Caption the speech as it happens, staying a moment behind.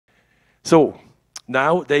So,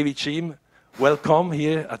 now, David Sheim, welcome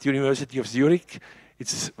here at University of Zurich.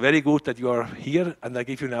 It's very good that you are here, and I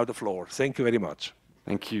give you now the floor. Thank you very much.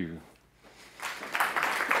 Thank you.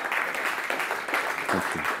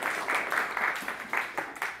 Thank you.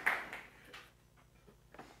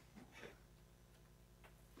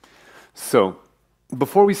 So,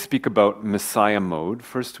 before we speak about Messiah mode,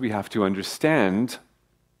 first we have to understand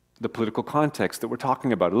the political context that we're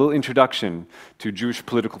talking about, a little introduction to Jewish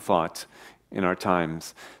political thought in our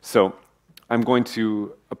times. So, I'm going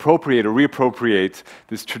to appropriate or reappropriate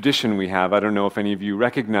this tradition we have. I don't know if any of you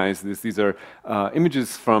recognize this. These are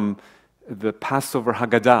images from the Passover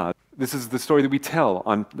Haggadah. This is the story that we tell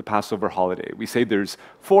on the Passover holiday. We say there's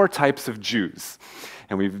 4 types of Jews,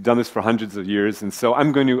 and we've done this for hundreds of years, and so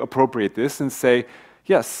I'm going to appropriate this and say,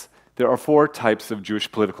 yes, there are 4 types of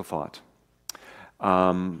Jewish political thought.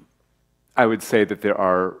 I would say that there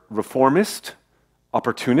are reformist,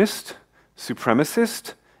 opportunist,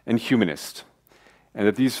 supremacist, and humanist, and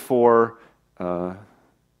that these 4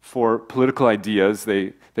 political ideas,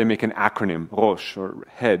 they make an acronym, Rosh, or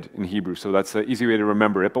head in Hebrew, so that's an easy way to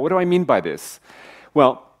remember it. But what do I mean by this?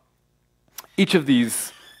 Well, each of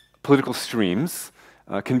these political streams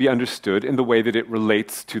can be understood in the way that it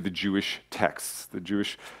relates to the Jewish texts, the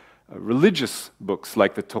Jewish religious books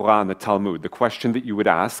like the Torah and the Talmud. The question that you would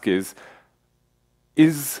ask is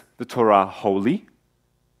the Torah holy,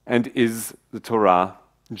 and is the Torah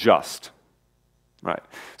just? Right.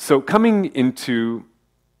 So coming into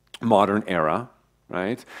modern era,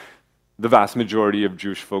 right, the vast majority of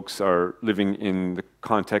Jewish folks are living in the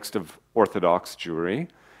context of Orthodox Jewry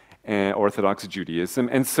and Orthodox Judaism,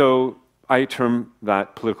 and so I term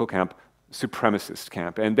that political camp supremacist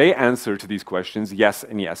camp, and they answer to these questions yes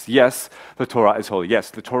and yes. Yes, the Torah is holy. Yes,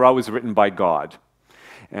 the Torah was written by God,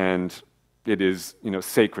 and it is,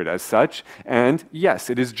 sacred as such. And yes,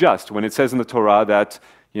 it is just when it says in the Torah that,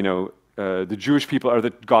 the Jewish people are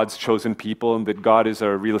God's chosen people, and that God is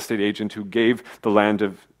a real estate agent who gave the land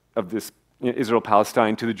of this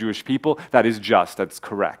Israel-Palestine to the Jewish people. That is just. That's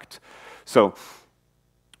correct. So,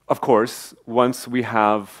 of course, once we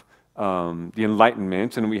have the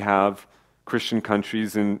Enlightenment and we have Christian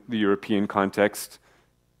countries in the European context,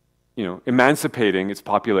 emancipating its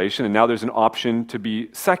population, and now there's an option to be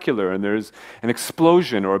secular, and there's an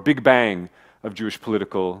explosion or a big bang of Jewish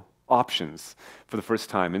political options for the first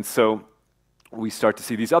time. And so we start to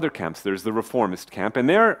see these other camps. There's the reformist camp, and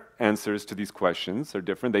their answers to these questions are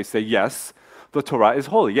different. They say, yes, the Torah is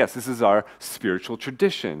holy. Yes, this is our spiritual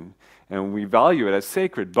tradition, and we value it as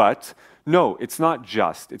sacred, but no, it's not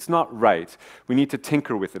just. It's not right. We need to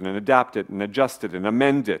tinker with it and adapt it and adjust it and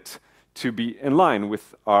amend it to be in line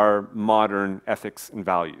with our modern ethics and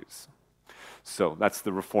values. So that's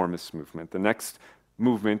the reformist movement. The next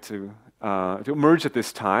movement to emerge at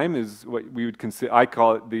this time is what we would consider, I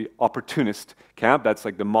call it the opportunist camp. That's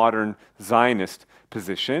like the modern Zionist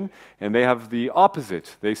position. And they have the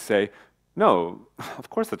opposite. They say, no, of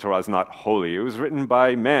course the Torah is not holy. It was written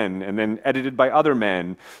by men and then edited by other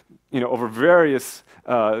men, over various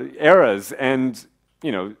eras. And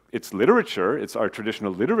it's literature, it's our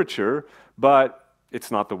traditional literature, but it's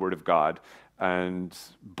not the Word of God.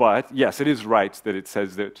 But yes, it is right that it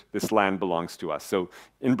says that this land belongs to us. So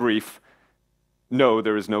in brief, no,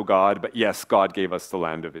 there is no God, but yes, God gave us the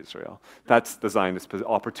land of Israel. That's the Zionist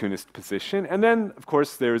opportunist position. And then, of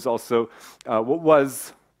course, there's also what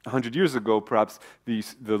was 100 years ago, perhaps the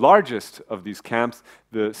largest of these camps,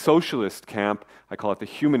 the socialist camp. I call it the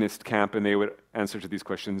humanist camp, and they would answer to these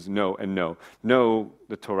questions no and no. No,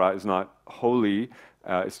 the Torah is not holy,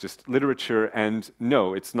 it's just literature, and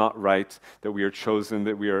no, it's not right that we are chosen,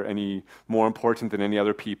 that we are any more important than any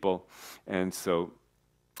other people, and so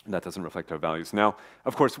that doesn't reflect our values. Now,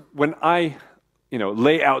 of course, when I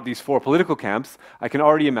lay out these 4 political camps, I can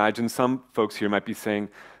already imagine some folks here might be saying,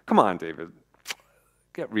 come on, David,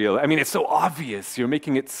 get real. I mean, it's so obvious. You're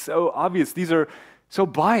making it so obvious. These are so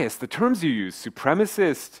biased. The terms you use,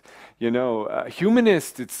 supremacist,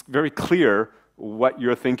 humanist, it's very clear what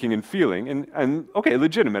you're thinking and feeling. And okay,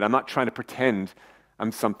 legitimate. I'm not trying to pretend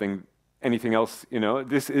I'm anything else.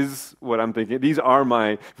 This is what I'm thinking. These are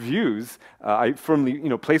my views. I firmly,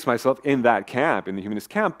 place myself in that camp, in the humanist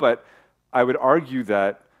camp, but I would argue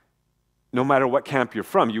that no matter what camp you're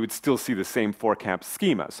from, you would still see the same 4-camp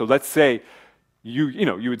schema. So let's say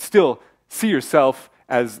you would still see yourself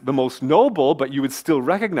as the most noble, but you would still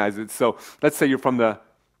recognize it. So let's say you're from the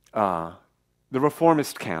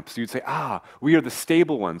reformist camp. So you'd say, we are the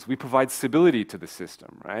stable ones. We provide stability to the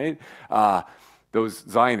system, right? those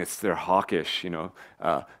Zionists, they're hawkish,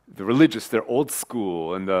 the religious, they're old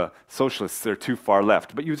school, and the socialists, they're too far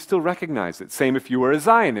left. But you'd still recognize it. Same if you were a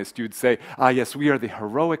Zionist, you'd say, yes, we are the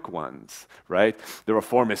heroic ones, right? The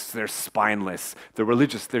reformists, they're spineless. The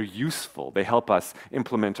religious, they're useful. They help us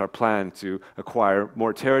implement our plan to acquire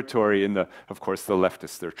more territory. And of course, the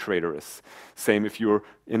leftists, they're traitorous. Same if you were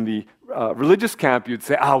in the religious camp, you'd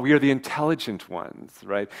say, we are the intelligent ones,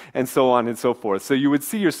 right? And so on and so forth. So you would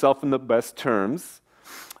see yourself in the best terms,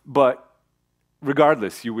 but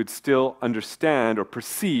regardless, you would still understand or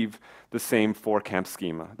perceive the same four-camp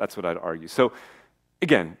schema. That's what I'd argue. So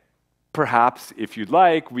again, perhaps if you'd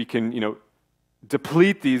like, we can,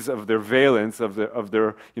 deplete these of their valence, of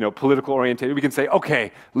their political orientation. We can say,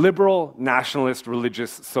 okay, liberal, nationalist,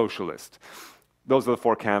 religious, socialist. Those are the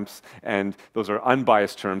four camps, and those are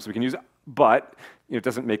unbiased terms we can use, but it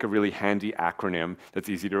doesn't make a really handy acronym that's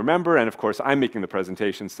easy to remember. And of course, I'm making the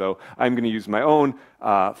presentation, so I'm going to use my own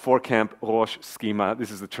four-camp Roche schema.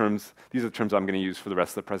 These are the terms I'm going to use for the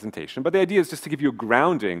rest of the presentation. But the idea is just to give you a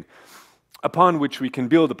grounding upon which we can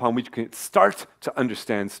build, upon which we can start to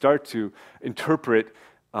understand, start to interpret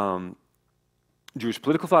Jewish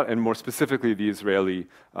political thought, and more specifically, the Israeli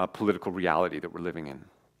political reality that we're living in.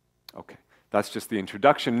 Okay, that's just the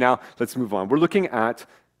introduction. Now, let's move on. We're looking at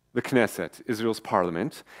the Knesset, Israel's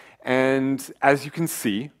parliament, and as you can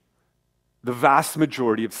see, the vast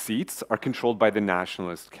majority of seats are controlled by the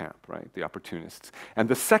nationalist camp, right, the opportunists. And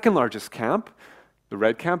the second largest camp, the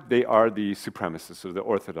red camp, they are the supremacists, or the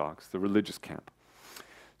Orthodox, the religious camp.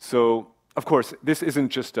 So, of course, this isn't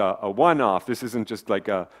just a one-off. This isn't just like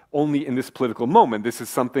only in this political moment. This is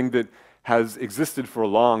something that has existed for a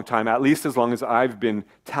long time, at least as long as I've been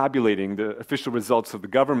tabulating the official results of the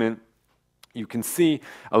government. You can see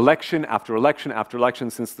election after election after election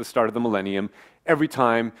since the start of the millennium. Every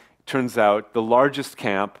time, it turns out, the largest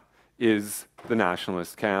camp is the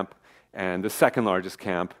nationalist camp, and the second largest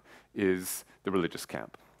camp is the religious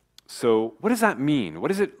camp. So what does that mean? What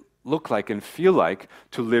does it look like and feel like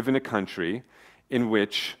to live in a country in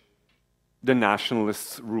which the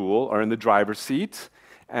nationalists rule, are in the driver's seat,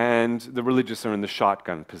 and the religious are in the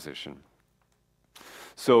shotgun position?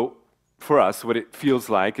 So for us, what it feels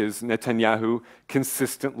like is Netanyahu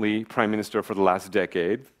consistently prime minister for the last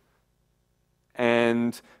decade.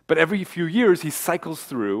 But every few years, he cycles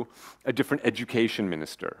through a different education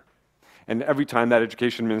minister. And every time that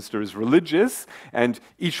education minister is religious, and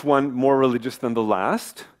each one more religious than the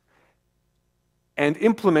last, and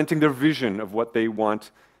implementing their vision of what they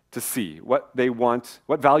want to see, what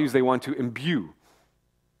values they want to imbue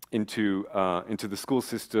into the school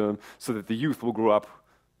system so that the youth will grow up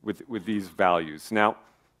with these values. Now,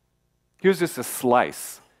 here's just a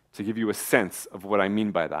slice to give you a sense of what I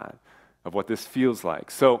mean by that, of what this feels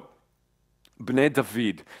like. So, Bnei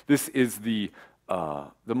David, this is the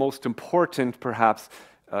most important, perhaps,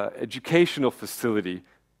 educational facility.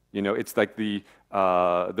 It's like the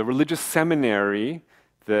religious seminary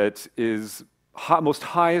that is most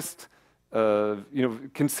highest,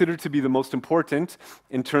 considered to be the most important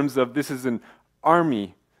in terms of this is an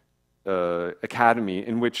army academy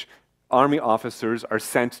in which army officers are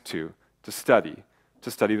sent to study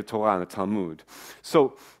the Torah and the Talmud.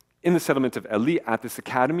 So in the settlement of Eli, at this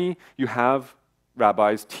academy, you have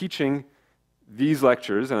rabbis teaching these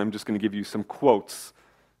lectures, and I'm just going to give you some quotes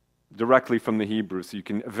directly from the Hebrew so you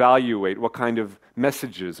can evaluate what kind of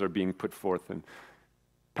messages are being put forth and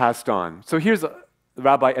passed on. So here's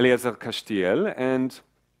Rabbi Eliezer Kashtiel, and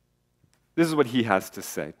this is what he has to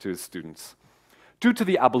say to his students. Due to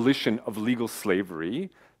the abolition of legal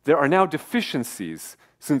slavery, there are now deficiencies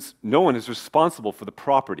since no one is responsible for the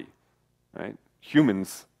property, right?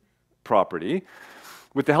 Humans' property.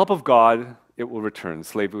 With the help of God, it will return.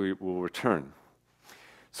 Slavery will return.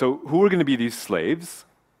 So who are going to be these slaves?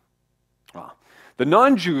 The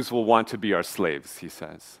non-Jews will want to be our slaves, he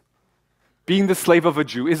says. Being the slave of a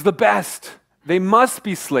Jew is the best. They must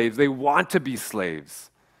be slaves. They want to be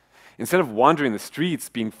slaves. Instead of wandering the streets,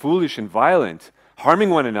 being foolish and violent,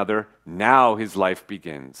 harming one another, now his life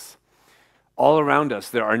begins. All around us,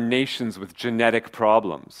 there are nations with genetic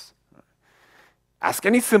problems. Ask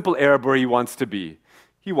any simple Arab where he wants to be.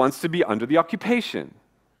 He wants to be under the occupation.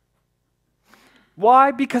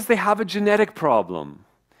 Why? Because they have a genetic problem.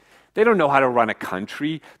 They don't know how to run a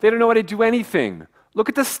country. They don't know how to do anything. Look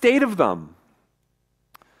at the state of them.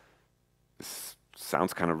 This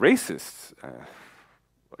sounds kind of racist.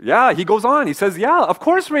 Yeah, he goes on. He says, yeah, of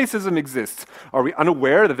course racism exists. Are we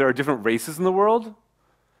unaware that there are different races in the world?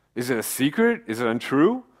 Is it a secret? Is it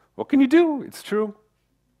untrue? What can you do? It's true.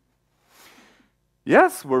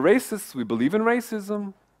 Yes, we're racists. We believe in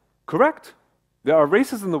racism. Correct. There are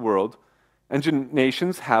races in the world, and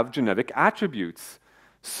nations have genetic attributes.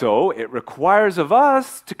 So it requires of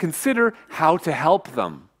us to consider how to help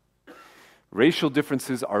them. Racial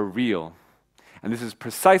differences are real, and this is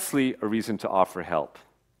precisely a reason to offer help.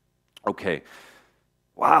 Okay,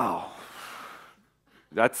 wow,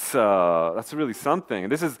 that's really something.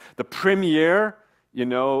 This is the premier,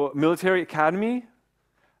 military academy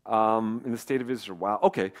in the state of Israel. Wow,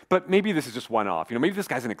 okay, but maybe this is just one-off. Maybe this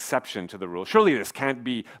guy's an exception to the rule. Surely this can't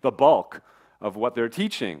be the bulk of what they're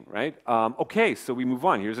teaching, right? Okay, so we move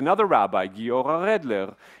on. Here's another rabbi, Giora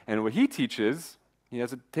Redler, and what he teaches,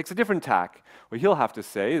 takes a different tack. What he'll have to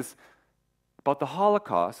say is about the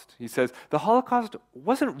Holocaust. He says, the Holocaust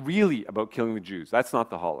wasn't really about killing the Jews. That's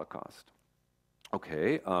not the Holocaust.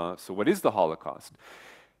 Okay, so what is the Holocaust?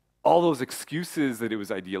 All those excuses that it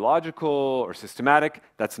was ideological or systematic,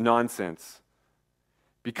 that's nonsense.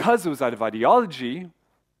 Because it was out of ideology,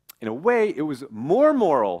 in a way, it was more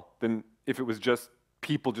moral than if it was just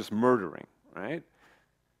people just murdering, right?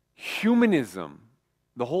 Humanism,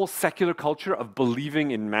 the whole secular culture of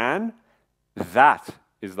believing in man, that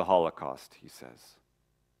is the Holocaust, he says.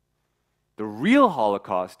 The real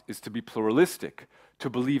Holocaust is to be pluralistic, to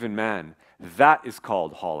believe in man. That is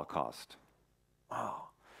called Holocaust. Wow.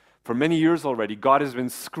 For many years already, God has been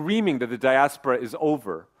screaming that the diaspora is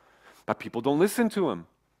over, but people don't listen to him.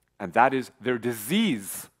 And that is their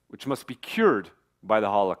disease, which must be cured by the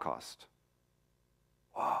Holocaust.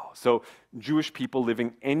 Wow. So Jewish people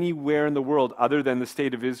living anywhere in the world other than the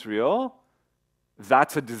state of Israel,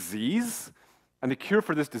 that's a disease. And the cure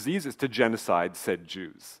for this disease is to genocide said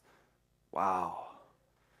Jews. Wow.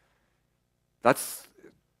 That's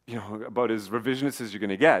about as revisionist as you're going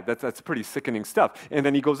to get. That's pretty sickening stuff. And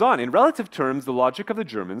then he goes on. In relative terms, the logic of the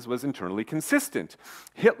Germans was internally consistent.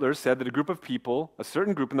 Hitler said that a group of people, a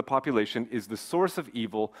certain group in the population, is the source of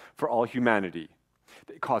evil for all humanity.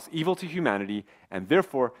 They cause evil to humanity, and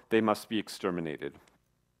therefore they must be exterminated.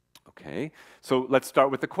 Okay, so let's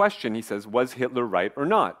start with the question. He says, was Hitler right or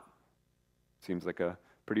not? Seems like a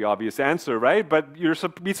pretty obvious answer, right? But you'll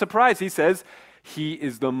be surprised. He says, he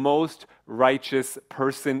is the most righteous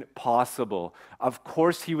person possible. Of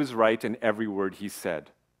course he was right in every word he said.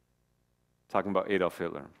 Talking about Adolf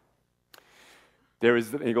Hitler.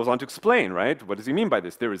 He goes on to explain, right? What does he mean by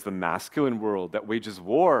this? There is the masculine world that wages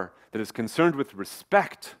war, that is concerned with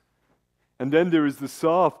respect. And then there is the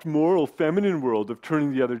soft, moral, feminine world of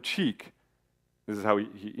turning the other cheek. This is how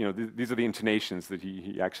these are the intonations that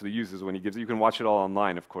he actually uses when he gives it. You can watch it all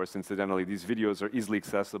online, of course. Incidentally, these videos are easily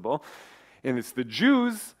accessible. And it's the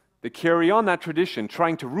Jews that carry on that tradition,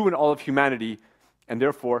 trying to ruin all of humanity, and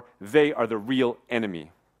therefore they are the real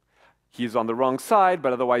enemy. He's on the wrong side,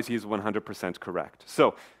 but otherwise he's 100% correct.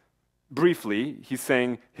 So, briefly, he's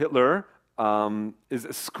saying Hitler is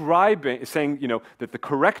saying that the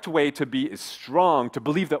correct way to be is strong, to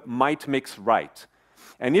believe that might makes right.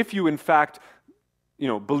 And if you, in fact,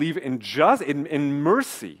 believe in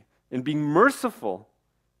mercy, in being merciful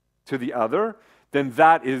to the other, then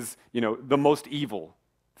that is, the most evil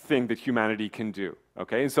thing that humanity can do.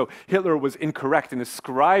 Okay, and so Hitler was incorrect in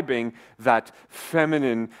ascribing that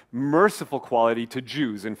feminine, merciful quality to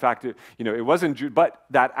Jews. In fact, it wasn't Jews, but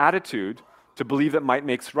that attitude to believe that might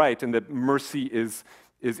makes right and that mercy is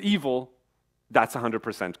evil, that's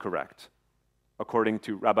 100% correct, according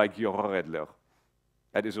to Rabbi Giora Redler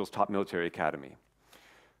at Israel's top military academy.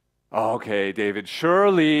 Okay, David,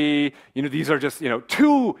 surely, these are just,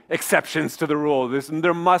 2 exceptions to the rule.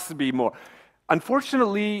 There must be more.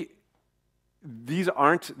 Unfortunately, these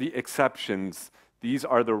aren't the exceptions. These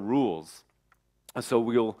are the rules. So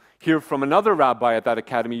we'll hear from another rabbi at that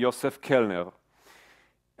academy, Yosef Kellner.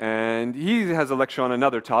 And he has a lecture on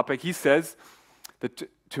another topic. He says that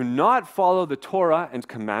to not follow the Torah and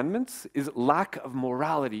commandments is lack of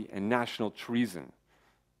morality and national treason.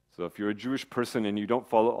 So if you're a Jewish person and you don't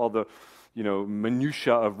follow all the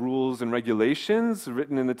minutiae of rules and regulations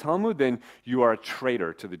written in the Talmud, then you are a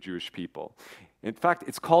traitor to the Jewish people. In fact,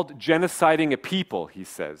 it's called genociding a people, he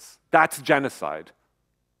says. That's genocide,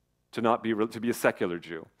 to be a secular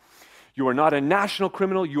Jew. You are not a national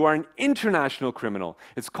criminal, you are an international criminal.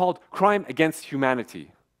 It's called crime against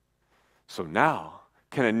humanity. So now,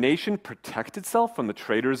 can a nation protect itself from the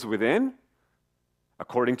traitors within?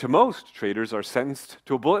 According to most, traitors are sentenced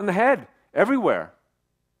to a bullet in the head, everywhere.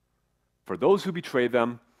 For those who betray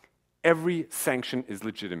them, every sanction is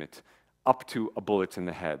legitimate, up to a bullet in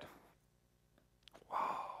the head.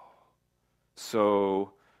 Wow.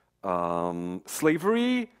 So,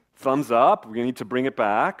 slavery, thumbs up, we need to bring it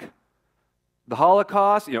back. The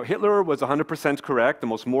Holocaust, Hitler was 100% correct, the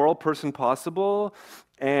most moral person possible,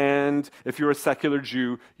 and if you're a secular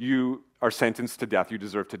Jew, you are sentenced to death, you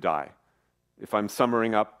deserve to die. if I'm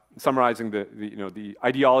summarizing the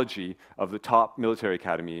ideology of the top military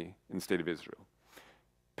academy in the state of Israel,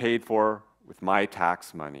 paid for with my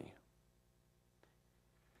tax money.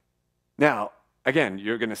 Now, again,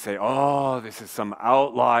 you're going to say, oh, this is some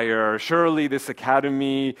outlier. Surely this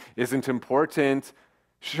academy isn't important.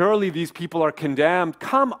 Surely these people are condemned.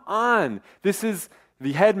 Come on. This is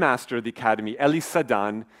the headmaster of the academy, Eli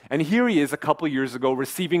Sadan, and here he is a couple years ago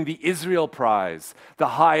receiving the Israel Prize, the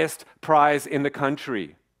highest prize in the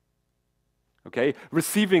country. Okay?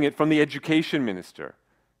 Receiving it from the education minister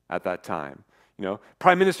at that time. You know,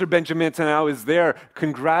 Prime Minister Benjamin Netanyahu is there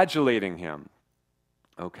congratulating him.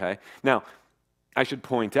 Okay? Now, I should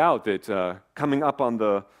point out that coming up on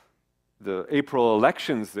the April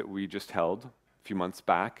elections that we just held a few months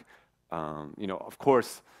back, of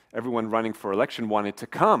course, everyone running for election wanted to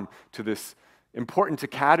come to this important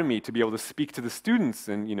academy to be able to speak to the students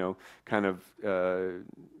and, kind of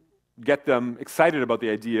get them excited about the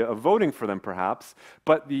idea of voting for them, perhaps.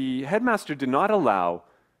 But the headmaster did not allow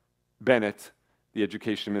Bennett, the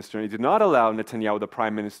education minister, and he did not allow Netanyahu, the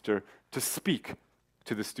prime minister, to speak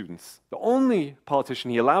to the students. The only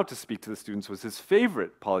politician he allowed to speak to the students was his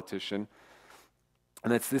favorite politician,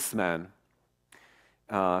 and that's this man,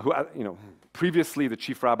 who, previously the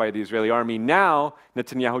chief rabbi of the Israeli army. Now,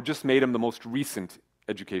 Netanyahu just made him the most recent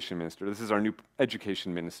education minister. This is our new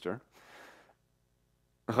education minister,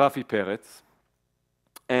 Rafi Peretz.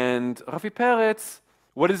 And Rafi Peretz,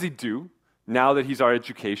 what does he do now that he's our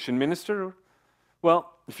education minister?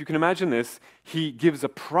 Well, if you can imagine this, he gives a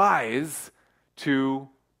prize to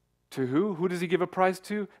who? Who does he give a prize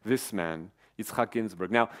to? This man, Yitzhak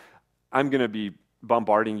Ginsburg. Now, I'm going to be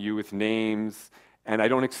bombarding you with names, and I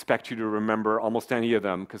don't expect you to remember almost any of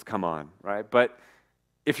them, because come on, right? But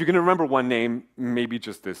if you're going to remember one name, maybe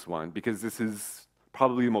just this one, because this is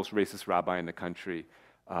probably the most racist rabbi in the country,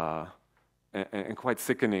 and quite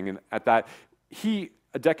sickening. And at that, he,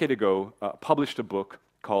 a decade ago, published a book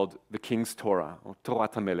called The King's Torah, or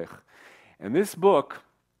Torat HaMelech. And this book,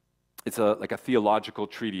 it's like a theological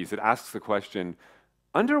treatise. It asks the question,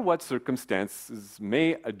 under what circumstances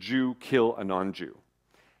may a Jew kill a non-Jew?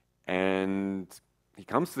 And he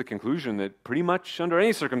comes to the conclusion that pretty much under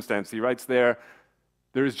any circumstance, he writes there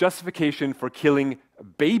is justification for killing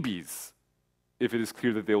babies if it is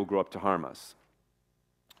clear that they will grow up to harm us.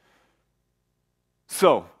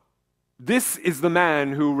 So, this is the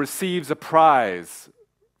man who receives a prize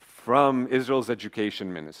from Israel's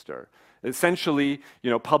education minister, essentially,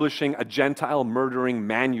 publishing a Gentile murdering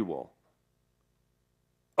manual.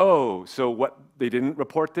 Oh, so what, they didn't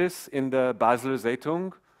report this in the Basler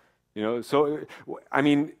Zeitung?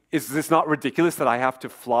 Is this not ridiculous that I have to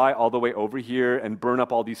fly all the way over here and burn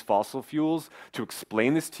up all these fossil fuels to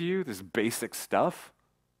explain this to you, this basic stuff?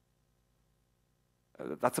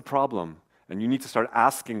 That's a problem, and you need to start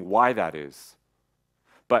asking why that is.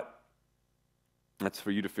 But that's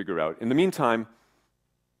for you to figure out. In the meantime,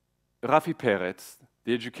 Rafi Peretz,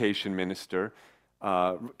 the education minister,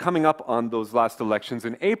 coming up on those last elections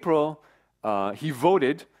in April, he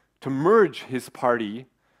voted to merge his party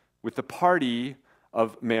with the party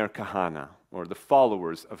of Meir Kahane, or the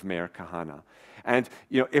followers of Meir Kahane. And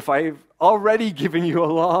if I've already given you a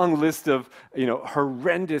long list of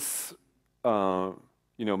horrendous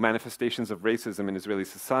manifestations of racism in Israeli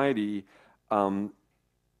society,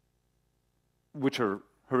 which are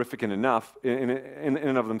horrific enough in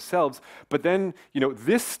and of themselves, but then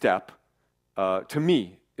this step to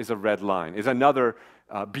me is a red line, is another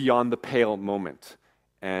beyond the pale moment.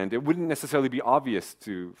 And it wouldn't necessarily be obvious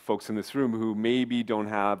to folks in this room who maybe don't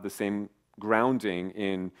have the same grounding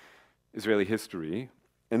in Israeli history.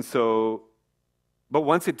 And so, but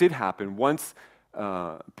once it did happen, once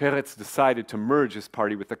Peretz decided to merge his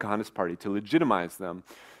party with the Kahane's party, to legitimize them,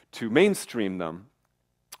 to mainstream them,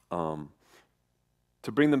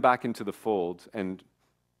 to bring them back into the fold, and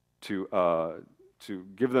to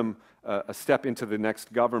give them a step into the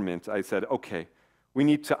next government, I said, okay, we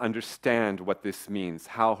need to understand what this means,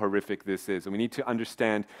 how horrific this is, and we need to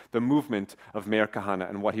understand the movement of Meir Kahane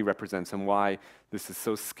and what he represents and why this is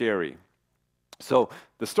so scary. So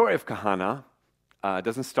the story of Kahane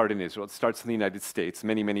doesn't start in Israel. It starts in the United States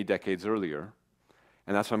many, many decades earlier,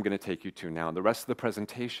 and that's what I'm going to take you to now. The rest of the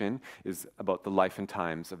presentation is about the life and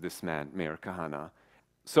times of this man, Meir Kahane.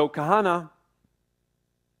 So Kahane,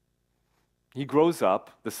 he grows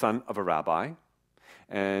up the son of a rabbi,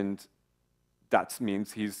 and that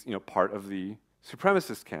means he's part of the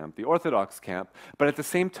supremacist camp, the Orthodox camp. But at the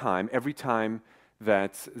same time, every time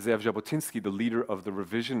that Zev Jabotinsky, the leader of the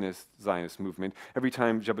revisionist Zionist movement, every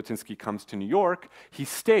time Jabotinsky comes to New York, he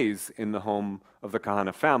stays in the home of the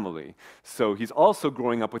Kahana family. So he's also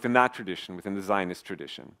growing up within that tradition, within the Zionist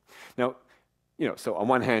tradition. Now, so on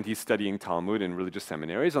one hand, he's studying Talmud in religious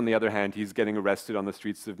seminaries. On the other hand, he's getting arrested on the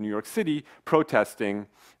streets of New York City, protesting,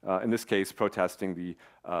 in this case, protesting the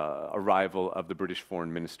arrival of the British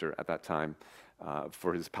foreign minister at that time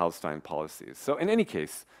for his Palestine policies. So in any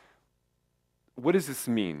case, what does this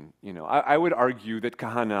mean? I would argue that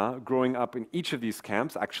Kahana, growing up in each of these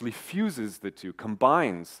camps, actually fuses the two,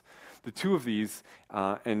 combines the two of these,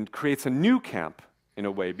 and creates a new camp in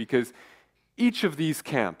a way, because each of these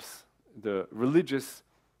camps, the religious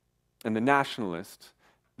and the nationalist,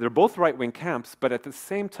 they're both right-wing camps, but at the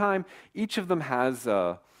same time, each of them has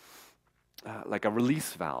like a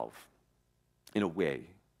release valve, in a way.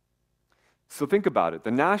 So think about it.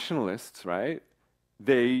 The nationalists, right,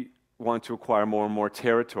 they want to acquire more and more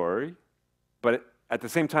territory, but at the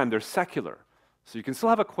same time, they're secular. So you can still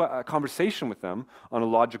have a conversation with them on a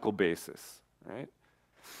logical basis, right?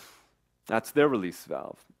 That's their release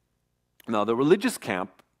valve. Now, the religious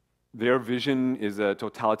camp, their vision is a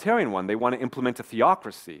totalitarian one. They want to implement a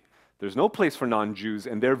theocracy. There's no place for non-Jews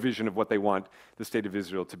in their vision of what they want the state of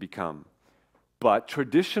Israel to become. But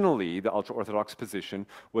traditionally, the ultra-Orthodox position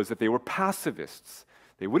was that they were pacifists.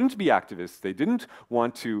 They wouldn't be activists. They didn't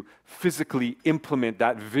want to physically implement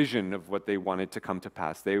that vision of what they wanted to come to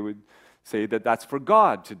pass. They would say that that's for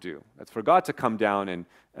God to do. That's for God to come down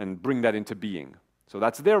and bring that into being. So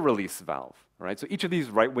that's their release valve. Right? So each of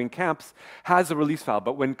these right-wing camps has a release valve,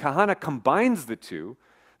 but when Kahana combines the two,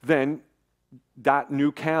 then that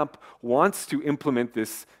new camp wants to implement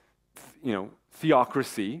this,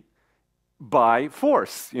 theocracy by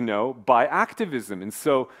force, by activism. And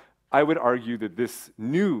so I would argue that this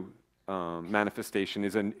new manifestation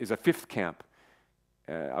is a fifth camp.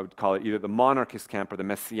 I would call it either the monarchist camp or the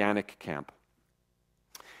messianic camp.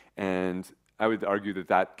 And I would argue that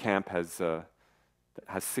that camp has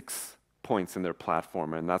 6 points in their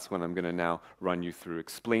platform, and that's what I'm going to now run you through,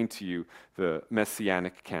 explain to you the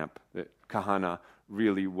messianic camp that Kahana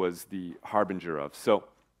really was the harbinger of. So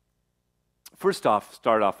first off,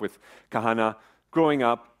 start off with Kahana growing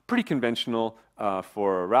up, pretty conventional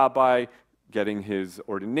for a rabbi, getting his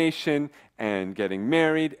ordination and getting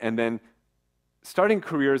married, and then starting a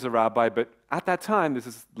career as a rabbi, but at that time, this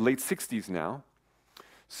is late 60s now,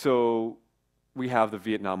 so we have the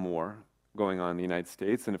Vietnam War going on in the United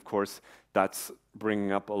States, and of course, that's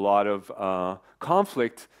bringing up a lot of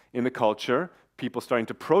conflict in the culture, people starting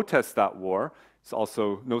to protest that war. It's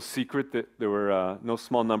also no secret that there were no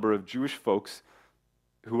small number of Jewish folks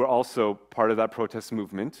who were also part of that protest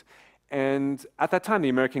movement. And at that time, the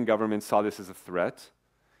American government saw this as a threat.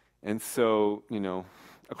 And so,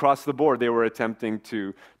 across the board, they were attempting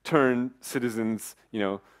to turn citizens,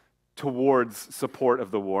 towards support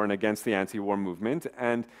of the war and against the anti-war movement.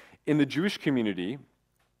 And in the Jewish community,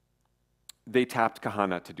 they tapped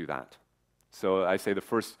Kahana to do that. So I say the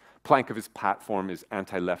first plank of his platform is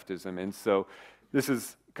anti-leftism. And so this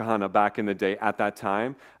is Kahana back in the day at that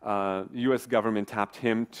time. The US government tapped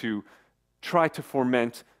him to try to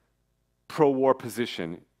foment pro-war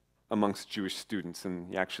position amongst Jewish students. And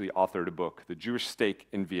he actually authored a book, The Jewish Stake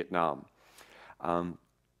in Vietnam.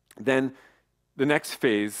 Then the next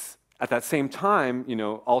phase, at that same time,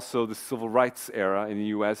 also the civil rights era in the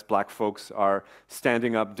US, black folks are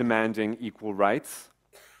standing up, demanding equal rights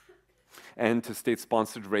and to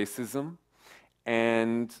state-sponsored racism.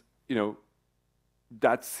 And,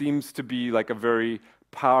 that seems to be like a very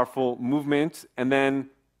powerful movement. And then,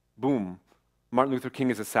 boom, Martin Luther King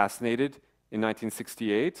is assassinated in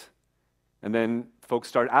 1968. And then folks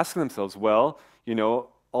start asking themselves, well,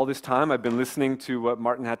 all this time I've been listening to what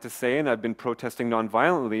Martin had to say and I've been protesting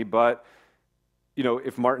nonviolently, but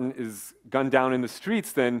if Martin is gunned down in the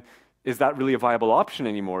streets, then is that really a viable option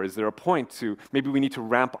anymore? Is there a point to, maybe we need to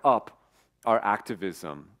ramp up our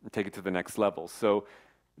activism and take it to the next level? So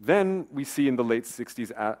then we see in the late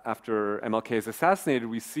 60s, after MLK is assassinated,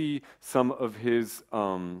 we see some of his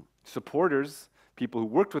supporters, people who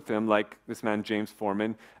worked with him, like this man James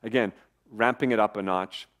Forman, again, ramping it up a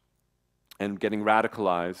notch and getting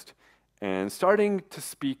radicalized and starting to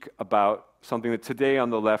speak about something that today on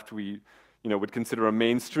the left we would consider a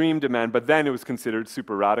mainstream demand, but then it was considered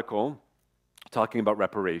super radical, talking about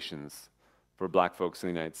reparations for black folks in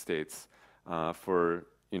the United States for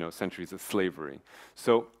centuries of slavery.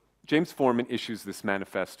 So James Forman issues this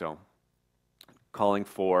manifesto calling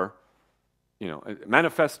for a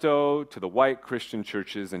manifesto to the white Christian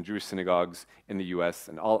churches and Jewish synagogues in the US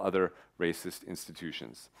and all other racist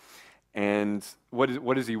institutions. And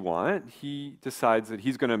what does he want? He decides that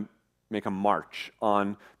he's going to make a march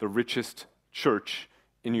on the richest church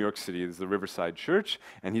in New York City. This is the Riverside Church,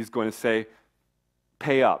 and he's going to say,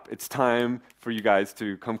 pay up. It's time for you guys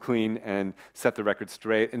to come clean and set the record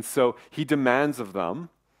straight. And so he demands of them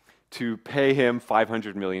to pay him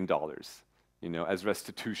 $500 million, as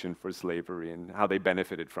restitution for slavery and how they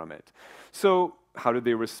benefited from it. So how did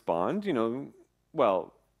they respond?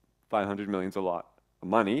 Well, 500 million is a lot of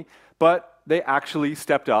money, but they actually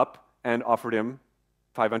stepped up and offered him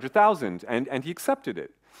 500,000, and he accepted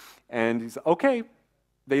it. And he's okay.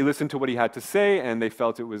 They listened to what he had to say, and they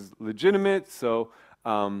felt it was legitimate, so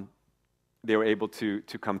they were able to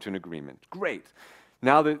come to an agreement. Great.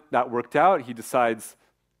 Now that that worked out, he decides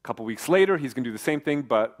a couple weeks later he's going to do the same thing,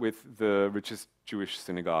 but with the richest Jewish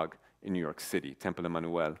synagogue in New York City, Temple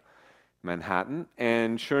Emmanuel, Manhattan.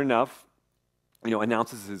 And sure enough,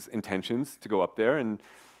 announces his intentions to go up there, and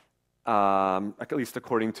at least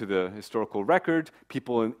according to the historical record,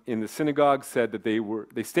 people in the synagogue said that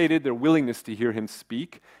they stated their willingness to hear him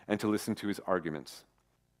speak and to listen to his arguments.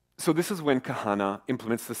 So this is when Kahana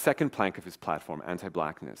implements the second plank of his platform,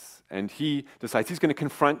 anti-blackness, and he decides he's going to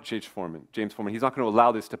confront James Forman. He's not going to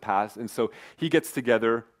allow this to pass, and so he gets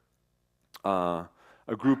together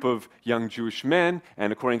a group of young Jewish men,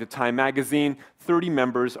 and according to Time magazine, 30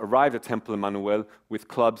 members arrived at Temple Emmanuel with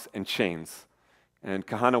clubs and chains. And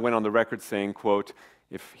Kahana went on the record saying, quote,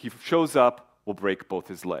 "If he shows up, we'll break both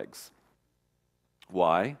his legs."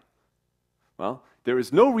 Why? Well, there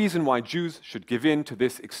is no reason why Jews should give in to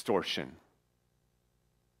this extortion.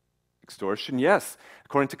 Extortion, yes.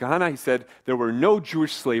 According to Kahana, he said, there were no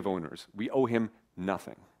Jewish slave owners. We owe him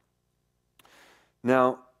nothing.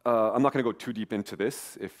 Now, I'm not going to go too deep into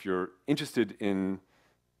this. If you're interested in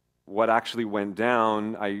what actually went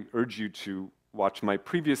down, I urge you to watch my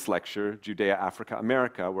previous lecture, Judea, Africa,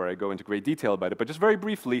 America, where I go into great detail about it. But just very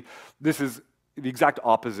briefly, this is the exact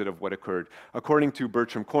opposite of what occurred. According to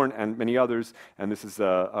Bertram Korn and many others, and this is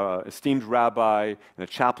an esteemed rabbi and a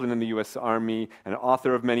chaplain in the US Army and an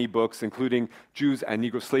author of many books, including Jews and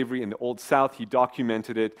Negro Slavery in the Old South, he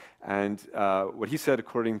documented it, and what he said,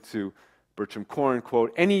 according to Bertram Korn,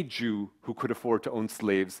 quote, "Any Jew who could afford to own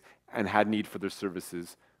slaves and had need for their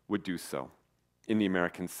services would do so in the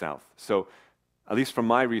American South." So, at least from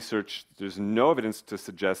my research, there's no evidence to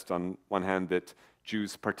suggest, on one hand, that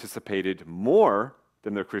Jews participated more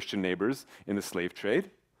than their Christian neighbors in the slave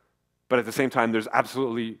trade, but at the same time, there's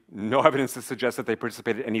absolutely no evidence to suggest that they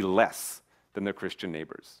participated any less than their Christian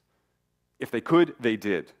neighbors. If they could, they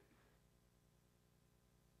did.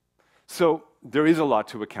 So there is a lot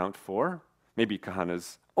to account for. Maybe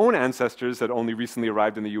Kahana's own ancestors had only recently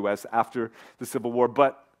arrived in the US after the Civil War,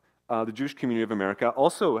 but the Jewish community of America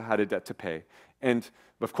also had a debt to pay. And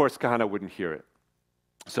of course, Kahana wouldn't hear it.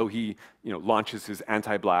 So he launches his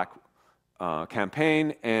anti-black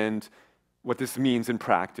campaign, and what this means in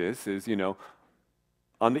practice is,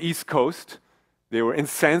 on the East Coast, they were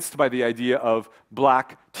incensed by the idea of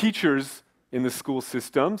black teachers in the school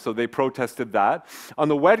system, so they protested that. On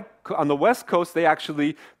the West Coast, they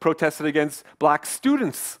actually protested against black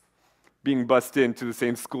students being bused into the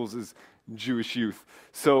same schools as Jewish youth.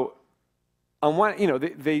 So, on one,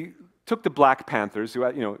 they took the Black Panthers, who,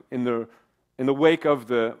 in the wake of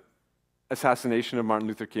the assassination of Martin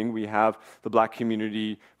Luther King, we have the black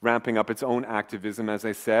community ramping up its own activism, as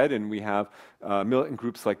I said, and we have militant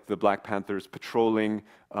groups like the Black Panthers patrolling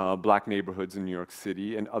black neighborhoods in New York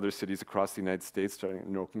City and other cities across the United States, starting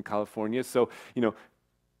in Oakland, California. So,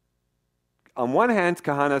 on one hand,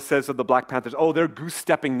 Kahana says of the Black Panthers, oh, they're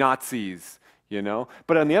goose-stepping Nazis.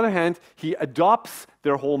 But on the other hand, he adopts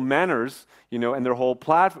their whole manners, and their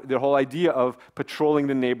whole idea of patrolling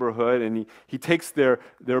the neighborhood, and he takes their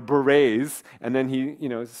berets, and then he,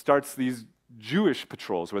 starts these Jewish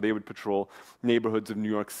patrols where they would patrol neighborhoods of New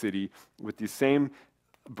York City with these same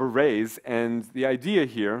berets, and the idea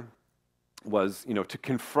here was, to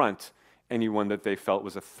confront anyone that they felt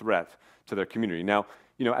was a threat to their community. Now,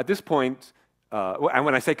 at this point, and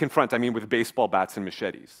when I say confront, I mean with baseball bats and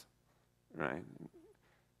machetes. Right,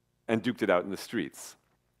 and duked it out in the streets.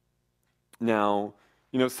 Now,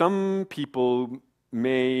 some people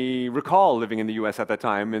may recall living in the US at that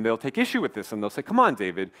time, and they'll take issue with this, and they'll say, come on,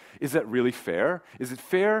 David, is that really fair? Is it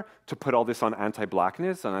fair to put all this on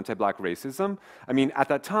anti-blackness, on anti-black racism? I mean, at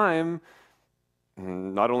that time,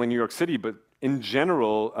 not only New York City, but in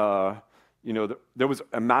general, there was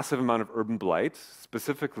a massive amount of urban blight,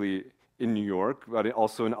 specifically in New York, but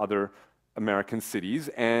also in other American cities,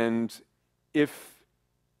 and if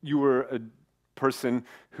you were a person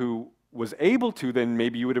who was able to, then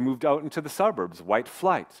maybe you would have moved out into the suburbs, white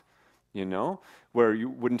flight. you know, where you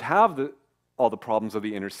wouldn't have all the problems of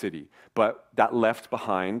the inner city, but that left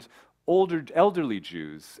behind elderly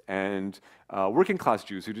Jews and working class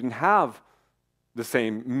Jews who didn't have the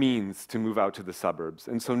same means to move out to the suburbs.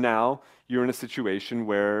 And so now you're in a situation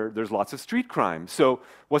where there's lots of street crime. So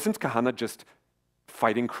wasn't Kahana just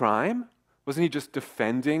fighting crime? Wasn't he just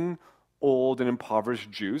defending old and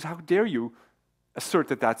impoverished Jews? How dare you assert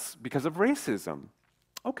that that's because of racism?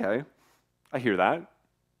 Okay, I hear that.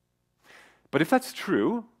 But if that's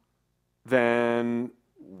true, then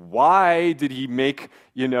why did he make,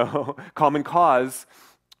 common cause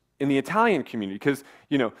in the Italian community? Because,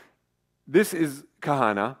 this is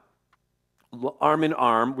Kahana, arm in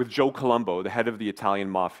arm with Joe Colombo, the head of the Italian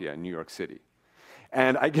mafia in New York City.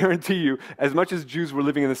 And I guarantee you, as much as Jews were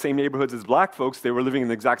living in the same neighborhoods as black folks, they were living in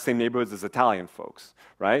the exact same neighborhoods as Italian folks,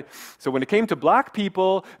 right? So when it came to black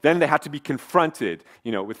people, then they had to be confronted,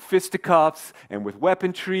 with fisticuffs and with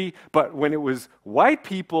weaponry. But when it was white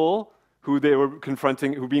people who they were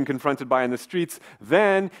confronting, who were being confronted by in the streets,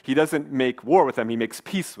 then he doesn't make war with them, he makes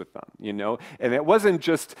peace with them, And it wasn't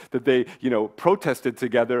just that they, protested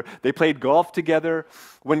together, they played golf together.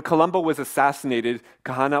 When Colombo was assassinated,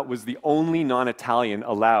 Kahana was the only non-Italian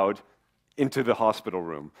allowed into the hospital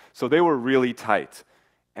room. So they were really tight.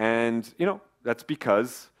 And, that's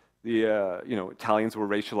because the, Italians were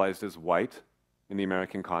racialized as white in the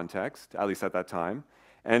American context, at least at that time,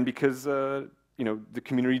 and because, the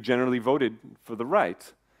community generally voted for the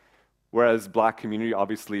right, whereas black community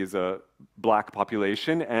obviously is a black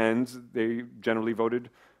population, and they generally voted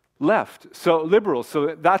left, so liberal.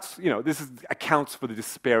 So that's, this accounts for the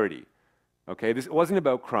disparity, okay? It wasn't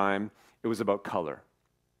about crime, it was about color.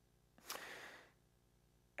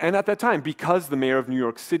 And at that time, because the mayor of New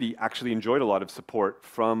York City actually enjoyed a lot of support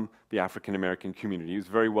from the African-American community, he was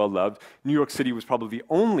very well loved. New York City was probably the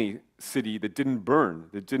only city that didn't burn,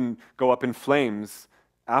 that didn't go up in flames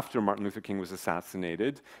after Martin Luther King was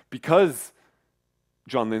assassinated, because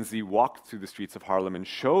John Lindsay walked through the streets of Harlem and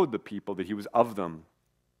showed the people that he was of them,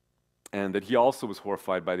 and that he also was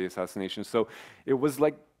horrified by the assassination. So it was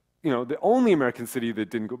like, the only American city that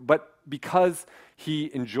didn't go, but because he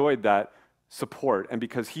enjoyed that support, and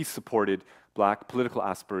because he supported black political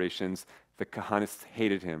aspirations, the Kahanists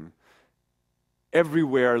hated him.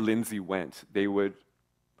 Everywhere Lindsay went, they would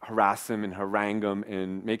harass him and harangue him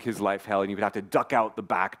and make his life hell, and he would have to duck out the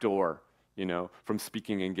back door, from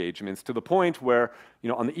speaking engagements, to the point where,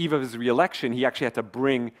 on the eve of his re-election, he actually had to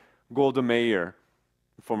bring Golda Meir,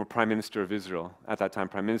 former prime minister of Israel, at that time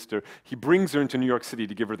prime minister, he brings her into New York City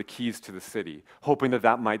to give her the keys to the city, hoping that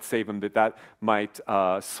that might save him, that might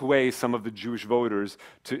sway some of the Jewish voters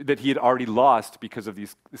that he had already lost because of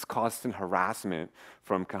this constant harassment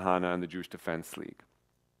from Kahana and the Jewish Defense League.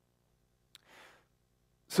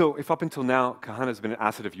 So if up until now, Kahana has been an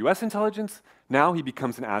asset of US intelligence, now he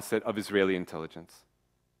becomes an asset of Israeli intelligence,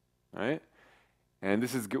 right? And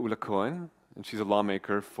this is Geula Cohen, and she's a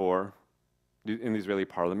lawmaker in the Israeli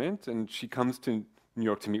parliament, and she comes to New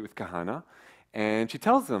York to meet with Kahana, and she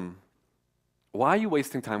tells him, why are you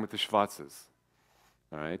wasting time with the Schwarzes?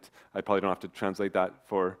 All right, I probably don't have to translate that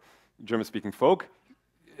for German-speaking folk.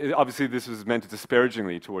 Obviously, this was meant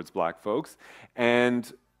disparagingly towards black folks,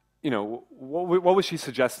 and what was she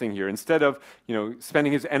suggesting here? Instead of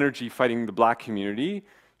spending his energy fighting the black community,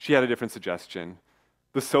 she had a different suggestion.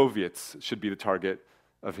 The Soviets should be the target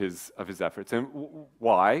of his efforts. And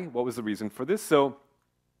why? What was the reason for this? So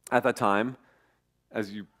at that time,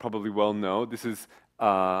 as you probably well know, this is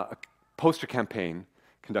a poster campaign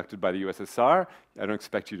conducted by the USSR. I don't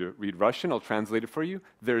expect you to read Russian. I'll translate it for you.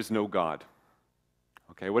 There is no God.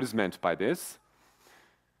 Okay, what is meant by this?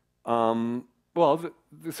 Well,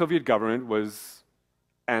 the Soviet government was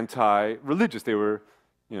anti-religious. They were,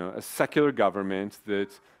 a secular government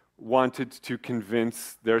that wanted to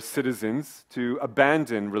convince their citizens to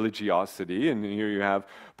abandon religiosity. And here you have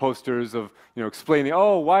posters of, explaining,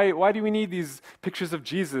 oh, why do we need these pictures of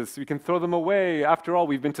Jesus? We can throw them away. After all,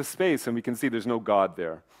 we've been to space and we can see there's no God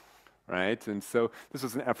there, right? And so this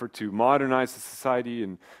was an effort to modernize the society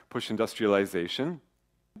and push industrialization.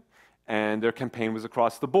 And their campaign was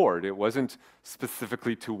across the board. It wasn't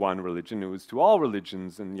specifically to one religion, it was to all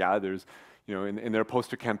religions. And yeah, there's, in their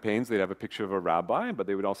poster campaigns, they'd have a picture of a rabbi, but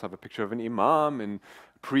they would also have a picture of an imam and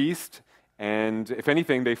priest. And if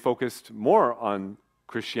anything, they focused more on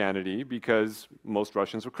Christianity because most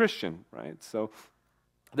Russians were Christian, right? So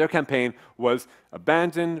their campaign was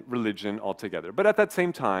abandon religion altogether. But at that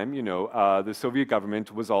same time, the Soviet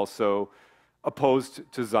government was also opposed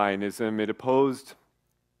to Zionism. It opposed,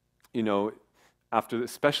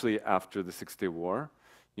 especially after the Six-Day War,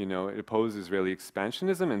 You know, it opposed Israeli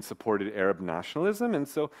expansionism and supported Arab nationalism. And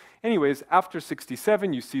so, anyways, after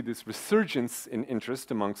 67, you see this resurgence in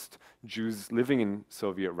interest amongst Jews living in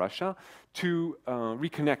Soviet Russia to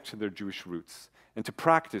reconnect to their Jewish roots and to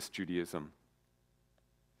practice Judaism.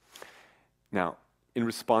 Now, in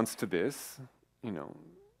response to this, you know,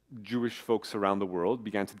 Jewish folks around the world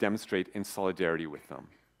began to demonstrate in solidarity with them.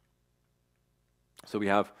 So we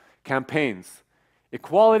have campaigns.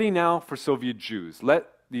 Equality now for Soviet Jews. Let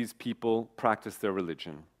these people practice their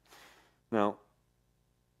religion. Now,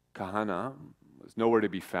 Kahana was nowhere to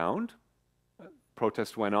be found.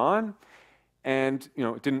 Protest went on, and you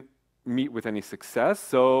know, it didn't meet with any success,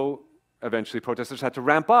 so eventually protesters had to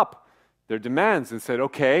ramp up their demands and said,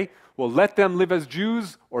 okay, well, let them live as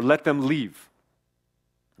Jews or let them leave.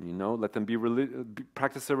 You know, let them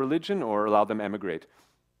practice their religion or allow them emigrate.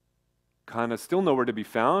 Kahana's still nowhere to be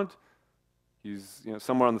found. He's, you know,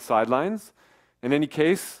 somewhere on the sidelines. In any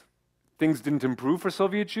case, things didn't improve for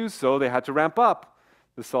Soviet Jews, so they had to ramp up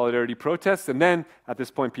the solidarity protests. And then, at this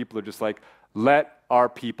point, people are just like, let our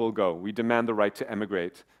people go. We demand the right to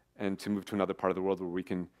emigrate and to move to another part of the world where we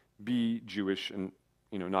can be Jewish and,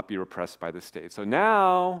 you know, not be repressed by the state. So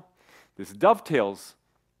now, this dovetails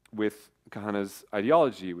with Kahana's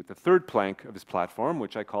ideology, with the third plank of his platform,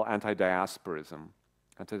 which I call anti-diasporism.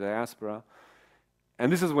 Anti-diaspora.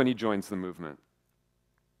 And this is when he joins the movement.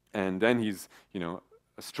 And then he's, you know,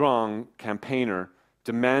 a strong campaigner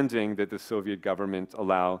demanding that the Soviet government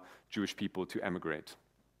allow Jewish people to emigrate.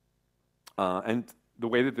 And the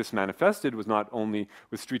way that this manifested was not only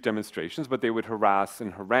with street demonstrations, but they would harass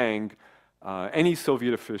and harangue any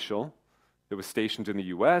Soviet official that was stationed in the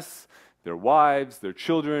US, their wives, their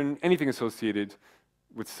children, anything associated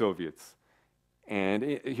with Soviets. And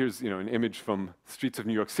here's, you know, an image from streets of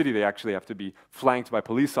New York City. They actually have to be flanked by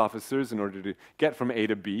police officers in order to get from A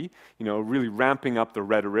to B, you know, really ramping up the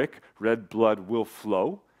rhetoric, red blood will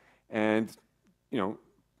flow, and, you know,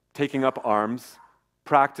 taking up arms,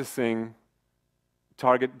 practicing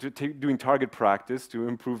doing target practice to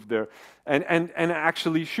improve their, and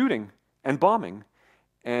actually shooting and bombing.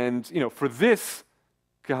 And, you know, for this,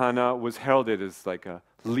 Kahana was heralded as like a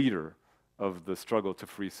leader of the struggle to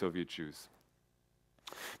free Soviet Jews.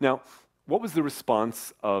 Now, what was the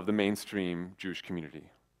response of the mainstream Jewish community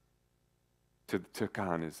to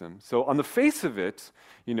Kahanism? So on the face of it,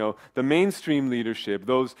 you know, the mainstream leadership,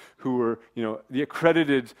 those who were, you know, the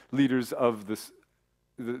accredited leaders of this,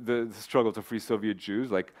 the struggle to free Soviet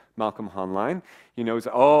Jews, like Malcolm Honlein, you know,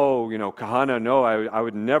 said, oh, you know, Kahana, no, I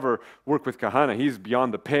would never work with Kahana. He's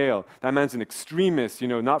beyond the pale. That man's an extremist, you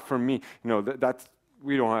know, not for me. You know, that's,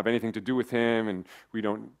 we don't have anything to do with him, and we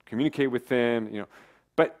don't communicate with him, you know.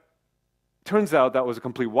 But turns out that was a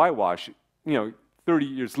complete whitewash. You know, 30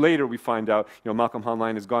 years later, we find out, you know, Malcolm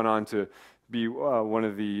Honlein has gone on to be one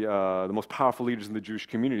of the most powerful leaders in the Jewish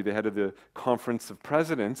community, the head of the Conference of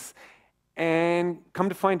Presidents, and come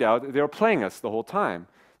to find out they were playing us the whole time,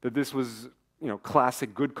 that this was, you know,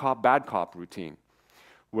 classic good cop, bad cop routine,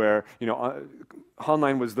 where, you know,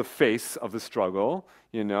 Honlein was the face of the struggle,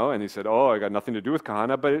 you know, and he said, oh, I got nothing to do with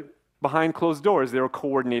Kahana, but behind closed doors, they were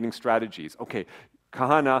coordinating strategies. Okay,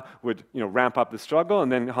 Kahana would, you know, ramp up the struggle, and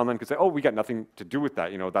then Honlein could say, oh, we got nothing to do with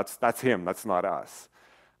that, you know, that's him, that's not us.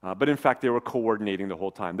 But in fact, they were coordinating the whole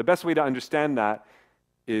time. The best way to understand that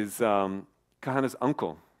is Kahana's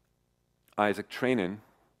uncle, Isaac Trainin,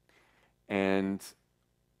 and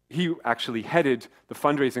he actually headed the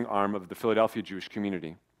fundraising arm of the Philadelphia Jewish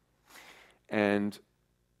community. And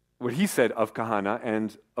what he said of Kahana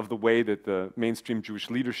and of the way that the mainstream Jewish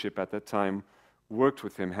leadership at that time worked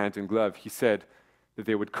with him hand in glove, he said that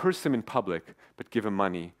they would curse him in public but give him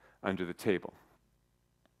money under the table.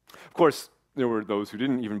 Of course, there were those who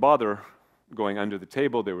didn't even bother going under the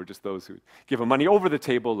table. There were just those who give him money over the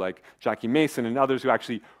table, like Jackie Mason and others who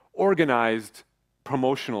actually organized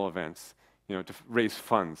promotional events, you know, to raise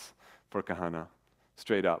funds for Kahana,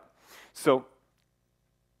 straight up. So,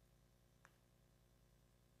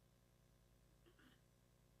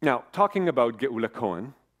 now, talking about Geula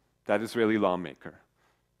Cohen, that Israeli lawmaker,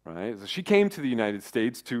 right? So she came to the United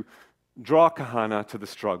States to draw Kahana to the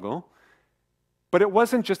struggle, but it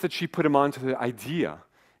wasn't just that she put him onto the idea.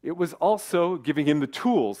 It was also giving him the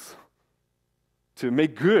tools to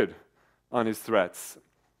make good on his threats.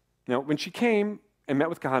 Now, when she came and met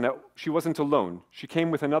with Kahana, she wasn't alone. She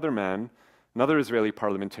came with another man, another Israeli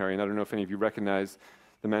parliamentarian. I don't know if any of you recognize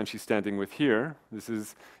the man she's standing with here. This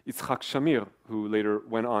is Yitzhak Shamir, who later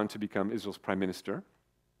went on to become Israel's prime minister.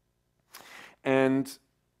 And,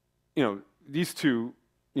 you know, these two,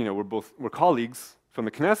 you know, were colleagues from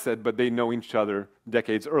the Knesset, but they know each other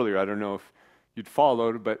decades earlier. I don't know if you'd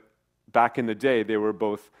followed, but back in the day, they were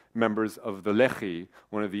both members of the Lehi,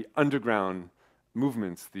 one of the underground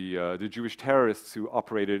movements, the Jewish terrorists who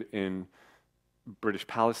operated in British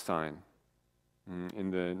Palestine.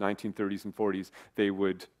 In the 1930s and 40s, they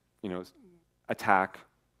would, attack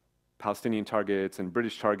Palestinian targets and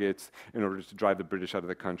British targets in order to drive the British out of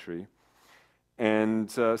the country. And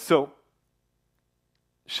so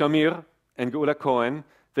Shamir and Geula Cohen,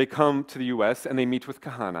 they come to the US and they meet with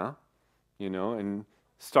Kahana, and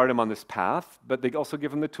start him on this path, but they also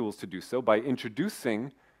give him the tools to do so by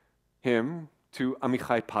introducing him to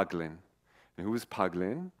Amichai Paglin. And who was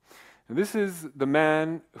Paglin? And this is the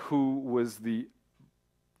man who was the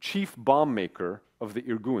chief bomb maker of the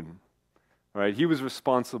Irgun. Right? He was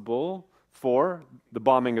responsible for the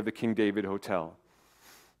bombing of the King David Hotel,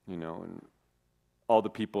 and all the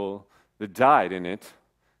people that died in it.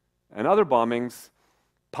 And other bombings,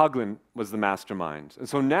 Paglin was the mastermind. And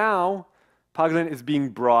so now, Paglin is being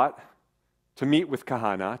brought to meet with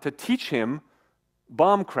Kahana to teach him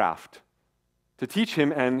bombcraft, to teach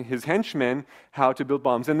him and his henchmen how to build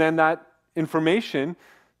bombs. And then that information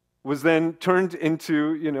was then turned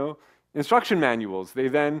into, instruction manuals.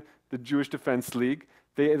 The Jewish Defense League,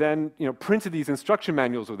 they then, printed these instruction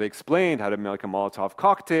manuals where they explained how to make a Molotov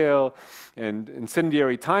cocktail and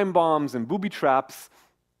incendiary time bombs and booby traps.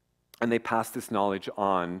 And they passed this knowledge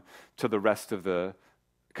on to the rest of the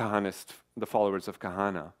followers of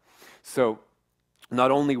Kahana. So not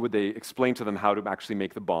only would they explain to them how to actually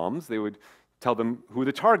make the bombs, they would tell them who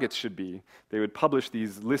the targets should be. They would publish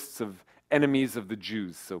these lists of enemies of the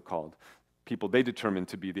Jews, so-called, people they determined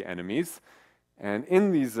to be the enemies. And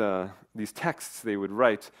in these texts, they would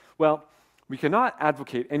write, well, we cannot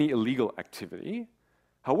advocate any illegal activity.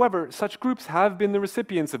 However, such groups have been the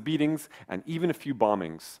recipients of beatings and even a few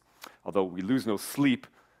bombings. Although we lose no sleep,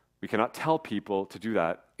 we cannot tell people to do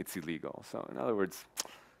that. It's illegal. So in other words,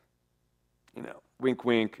 wink,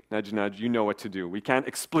 wink, nudge, nudge, you know what to do. We can't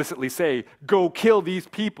explicitly say, go kill these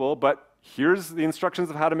people, but here's the instructions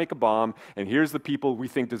of how to make a bomb, and here's the people we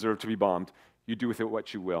think deserve to be bombed. You do with it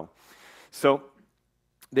what you will. So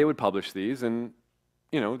they would publish these, and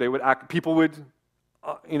they would people would,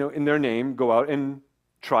 in their name, go out and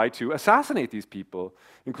try to assassinate these people,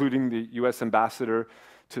 including the U.S. ambassador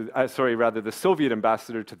the Soviet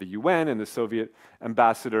ambassador to the UN and the Soviet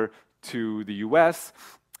ambassador to the U.S.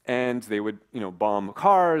 And they would, bomb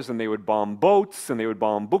cars, and they would bomb boats, and they would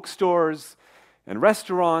bomb bookstores and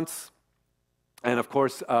restaurants, and of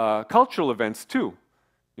course, cultural events too.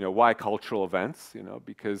 Why cultural events?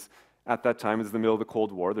 Because at that time, it's the middle of the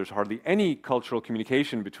Cold War. There's hardly any cultural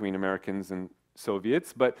communication between Americans and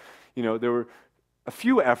Soviets, but there were a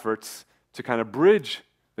few efforts to kind of bridge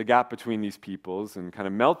the gap between these peoples and kind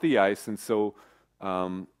of melt the ice. And so,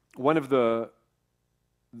 one of the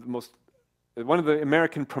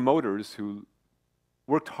American promoters who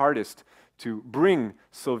worked hardest to bring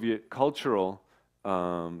Soviet cultural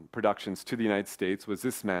productions to the United States was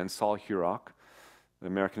this man, Saul Hurok, an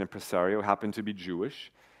American impresario, happened to be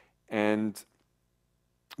Jewish. And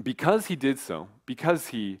because he did so, because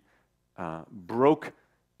he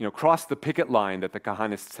crossed the picket line that the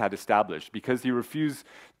Kahanists had established, because he refused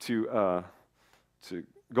to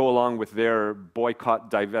go along with their boycott,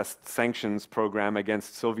 divest, sanctions program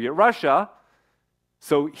against Soviet Russia,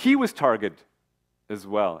 so he was targeted as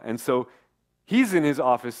well. And so he's in his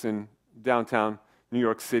office in downtown New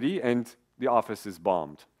York City, and the office is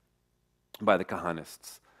bombed by the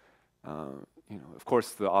Kahanists. Of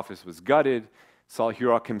course, the office was gutted. Saul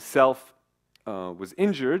Hurok himself was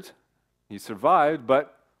injured. He survived,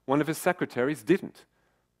 but one of his secretaries didn't.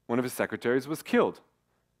 One of his secretaries was killed.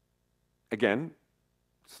 Again,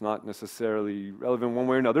 it's not necessarily relevant one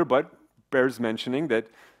way or another, but bears mentioning that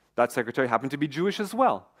that secretary happened to be Jewish as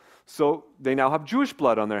well. So they now have Jewish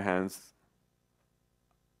blood on their hands.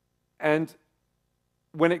 And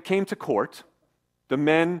when it came to court, the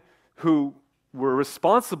men who were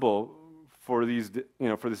responsible for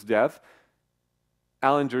this death,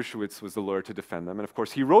 Alan Dershowitz was the lawyer to defend them. And of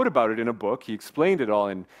course, he wrote about it in a book. He explained it all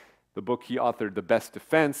in the book he authored, The Best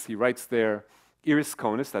Defense. He writes there, Iris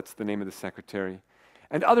Konis, that's the name of the secretary,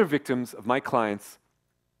 and other victims of my clients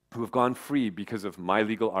who have gone free because of my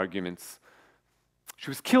legal arguments. She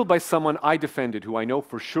was killed by someone I defended who I know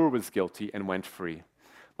for sure was guilty and went free.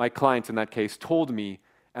 My client in that case told me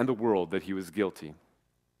and the world that he was guilty.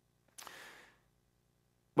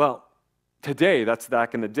 Well, today, that's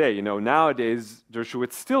back in the day. Nowadays,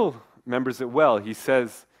 Dershowitz still remembers it well. He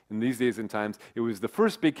says, in these days and times, it was the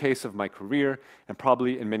first big case of my career, and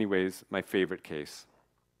probably in many ways my favorite case.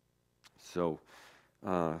 So,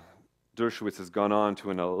 Dershowitz has gone on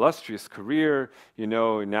to an illustrious career. You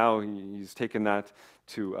know, now he's taken that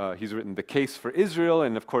to, he's written The Case for Israel,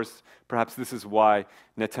 and of course, perhaps this is why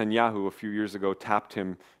Netanyahu a few years ago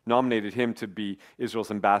nominated him to be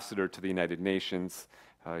Israel's ambassador to the United Nations.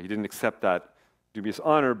 He didn't accept that dubious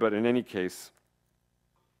honor, but in any case,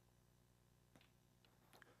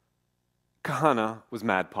 Kahana was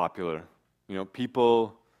mad popular. You know,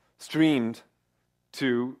 people streamed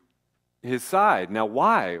to his side. Now,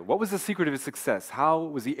 why? What was the secret of his success? How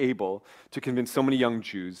was he able to convince so many young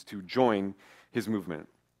Jews to join his movement?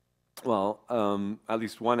 Well, at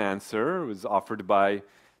least one answer was offered by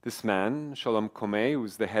this man, Shalom Komeh, who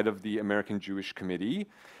was the head of the American Jewish Committee,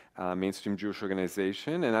 mainstream Jewish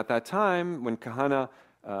organization. And at that time, when Kahana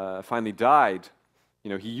finally died, you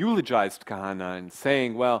know, he eulogized Kahana and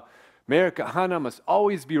saying, well, Meir Kahana must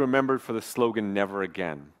always be remembered for the slogan, never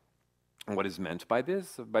again. And what is meant by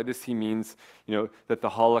this? By this he means, you know, that the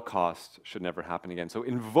Holocaust should never happen again. So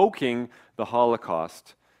invoking the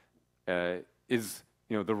Holocaust is,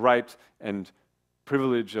 you know, the right and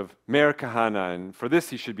privilege of Meir Kahana, and for this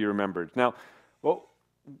he should be remembered. Now, well,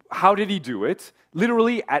 how did he do it?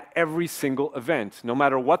 Literally at every single event. No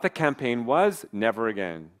matter what the campaign was, never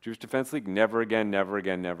again. Jewish Defense League, never again, never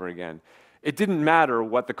again, never again. It didn't matter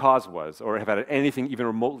what the cause was, or if it had anything even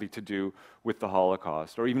remotely to do with the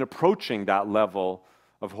Holocaust, or even approaching that level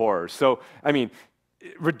of horror. So, I mean,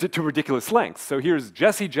 to ridiculous lengths. So here's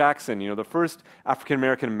Jesse Jackson, you know, the first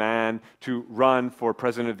African-American man to run for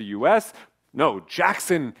president of the US. No,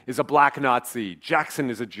 Jackson is a black Nazi. Jackson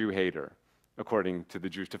is a Jew hater, according to the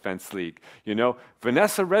Jewish Defense League. You know,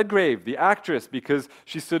 Vanessa Redgrave, the actress, because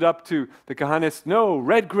she stood up to the Kahanists. No,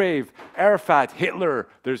 Redgrave, Arafat, Hitler,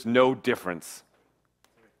 there's no difference.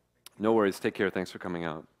 No worries, take care, thanks for coming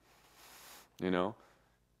out. You know?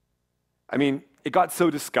 I mean, it got so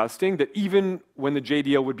disgusting that even when the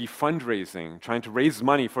JDL would be fundraising, trying to raise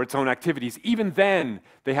money for its own activities, even then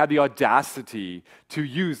they had the audacity to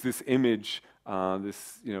use this image,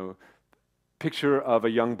 this, you know, picture of a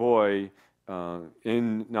young boy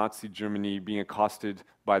in Nazi Germany being accosted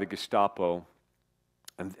by the Gestapo,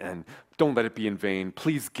 and don't let it be in vain,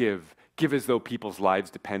 please give as though people's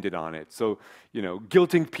lives depended on it. So, you know,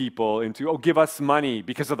 guilting people into, oh, give us money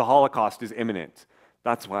because of the Holocaust is imminent.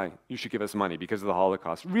 That's why you should give us money, because of the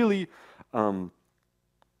Holocaust. Really,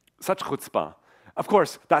 such chutzpah. Of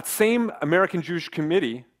course, that same American Jewish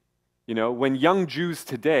Committee, you know, when young Jews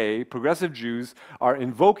today, progressive Jews, are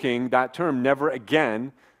invoking that term, never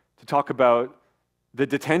again, to talk about the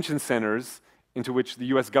detention centers into which the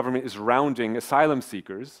US government is rounding asylum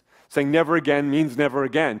seekers, saying never again means never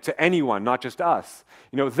again to anyone, not just us.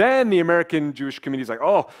 You know, then the American Jewish Committee is like,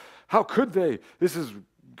 oh, how could they? This is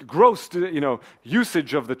gross, you know,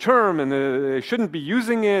 usage of the term, and they shouldn't be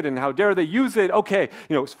using it, and how dare they use it? Okay,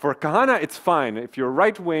 you know, for Kahana, it's fine. If you're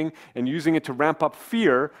right-wing and using it to ramp up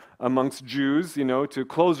fear amongst Jews, you know, to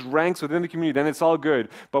close ranks within the community, then it's all good.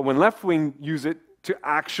 But when left-wing use it to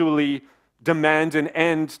actually demand an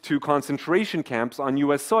end to concentration camps on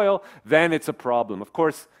US soil, then it's a problem. Of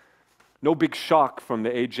course, no big shock from the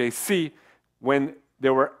AJC when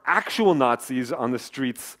there were actual Nazis on the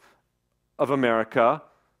streets of America.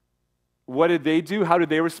 What did they do? How did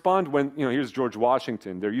they respond? When, you know, here's George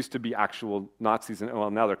Washington. There used to be actual Nazis, and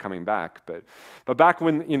well, now they're coming back. But back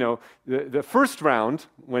when, you know, the first round,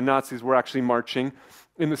 when Nazis were actually marching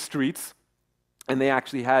in the streets, and they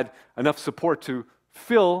actually had enough support to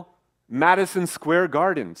fill Madison Square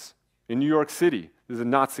Gardens in New York City. This is a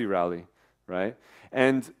Nazi rally, right?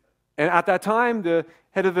 And at that time, the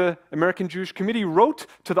head of the American Jewish Committee wrote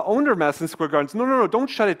to the owner of Madison Square Gardens, no, don't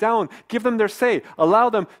shut it down. Give them their say. Allow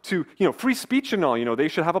them to, you know, free speech and all, you know, they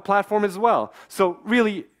should have a platform as well. So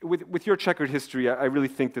really, with your checkered history, I really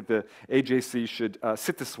think that the AJC should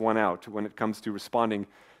sit this one out when it comes to responding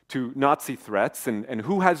to Nazi threats, and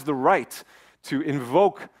who has the right to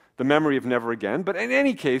invoke the memory of never again. But in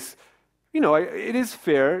any case, you know, it is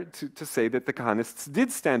fair to say that the Kahanists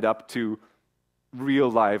did stand up to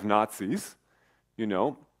real live Nazis. You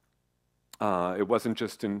know, it wasn't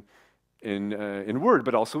just in word,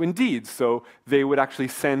 but also in deeds. So they would actually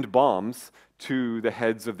send bombs to the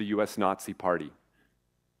heads of the U.S. Nazi Party.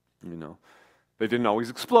 You know, they didn't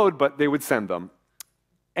always explode, but they would send them.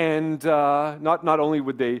 And not only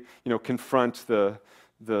would they, you know, confront the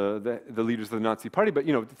leaders of the Nazi Party, but,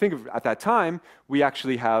 you know, think of at that time, we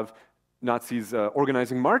actually have Nazis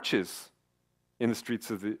organizing marches in the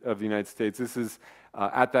streets of the United States. This is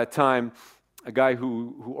at that time a guy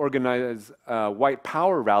who organized a white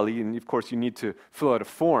power rally, and of course you need to fill out a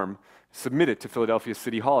form, submit it to Philadelphia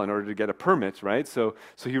City Hall in order to get a permit, right? So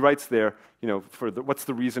he writes there, what's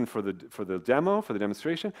the reason for the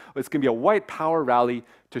demonstration? Well, it's going to be a white power rally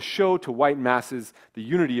to show to white masses the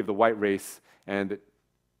unity of the white race, and that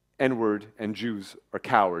N-word and Jews are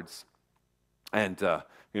cowards. And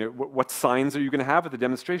what signs are you going to have at the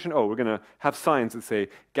demonstration? Oh, we're going to have signs that say,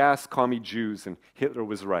 "Gas, commie Jews, and Hitler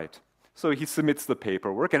was right." So he submits the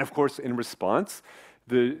paperwork, and of course, in response,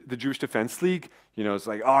 the Jewish Defense League, is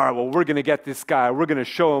like, all right, well, we're going to get this guy, we're going to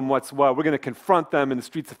show him what's what, we're going to confront them in the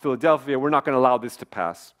streets of Philadelphia, we're not going to allow this to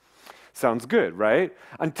pass. Sounds good, right?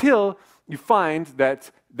 Until you find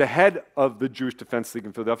that the head of the Jewish Defense League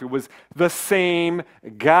in Philadelphia was the same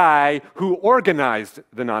guy who organized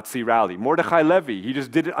the Nazi rally, Mordechai Levy. He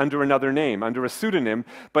just did it under another name, under a pseudonym,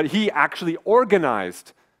 but he actually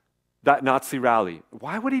organized that Nazi rally.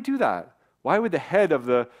 Why would he do that? Why would the head of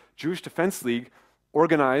the Jewish Defense League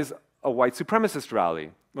organize a white supremacist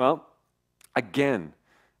rally? Well, again,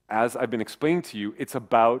 as I've been explaining to you, it's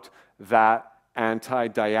about that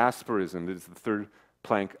anti-diasporism. That is the third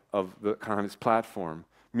plank of the Kahana's platform.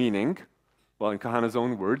 Meaning, well, in Kahana's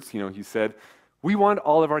own words, he said, we want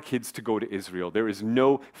all of our kids to go to Israel. There is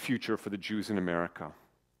no future for the Jews in America.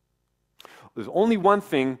 There's only one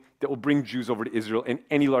thing that will bring Jews over to Israel in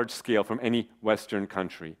any large scale from any Western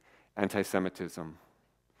country: anti-Semitism.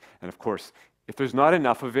 And of course, if there's not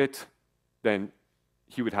enough of it, then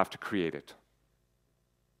he would have to create it.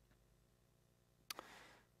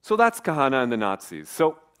 So that's Kahana and the Nazis.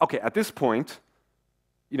 So, okay, at this point,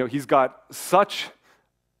 he's got such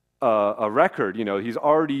a record. He's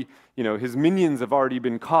already, his minions have already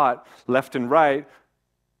been caught left and right,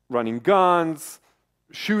 running guns,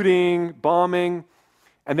 shooting, bombing,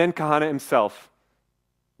 and then Kahana himself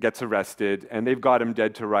gets arrested, and they've got him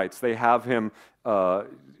dead to rights. They have him,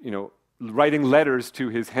 writing letters to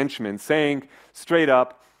his henchmen saying straight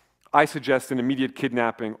up, I suggest an immediate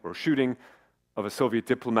kidnapping or shooting of a Soviet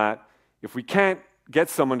diplomat. If we can't get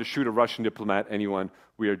someone to shoot a Russian diplomat, anyone,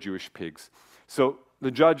 we are Jewish pigs. So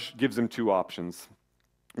the judge gives him two options.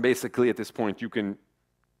 Basically, at this point, you can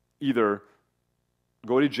either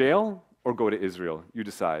go to jail or go to Israel. You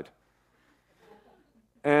decide.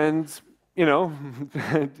 And,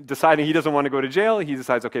 deciding he doesn't want to go to jail, he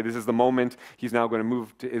decides, okay, this is the moment. He's now going to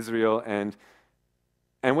move to Israel. And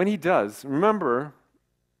when he does, remember,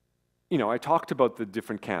 I talked about the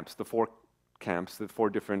different camps, the four camps, the four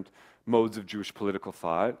different modes of Jewish political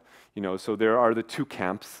thought. So there are the two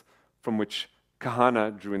camps from which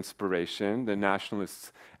Kahana drew inspiration, the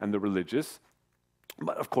nationalists and the religious.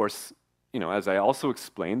 But of course, as I also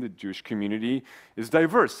explained, the Jewish community is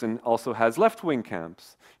diverse and also has left-wing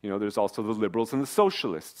camps. There's also the liberals and the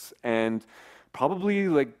socialists. And probably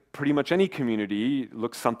like pretty much any community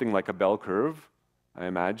looks something like a bell curve, I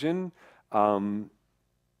imagine.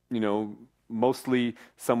 Mostly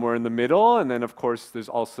somewhere in the middle, and then of course there's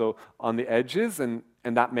also on the edges, and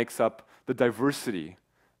that makes up the diversity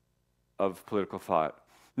of political thought.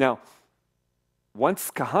 Now,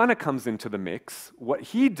 once Kahana comes into the mix, what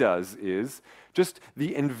he does is just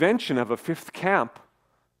the invention of a fifth camp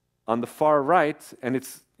on the far right, and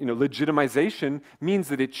its legitimization means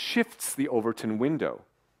that it shifts the Overton window.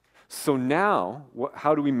 So now,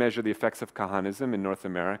 how do we measure the effects of Kahanism in North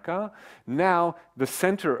America? Now, the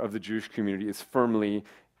center of the Jewish community is firmly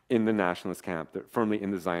in the nationalist camp, they're firmly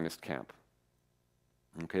in the Zionist camp.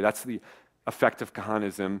 Okay, that's the effect of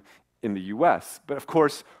Kahanism in the US. But of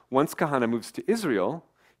course, once Kahana moves to Israel,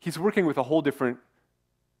 he's working with a whole different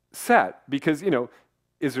set because,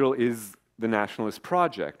 Israel is the nationalist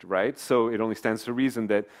project, right? So it only stands to reason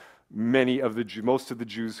that most of the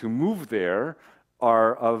Jews who move there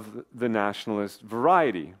are of the nationalist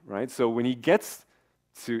variety, right? So when he gets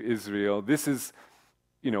to Israel, this is,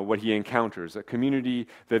 what he encounters, a community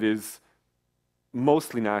that is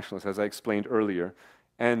mostly nationalist, as I explained earlier,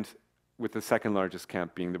 and with the second largest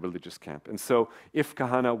camp being the religious camp. And so if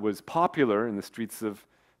Kahana was popular in the streets of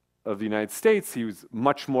the United States, he was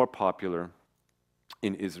much more popular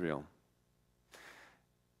in Israel.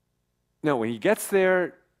 Now, when he gets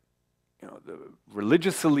there, the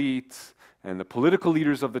religious elite and the political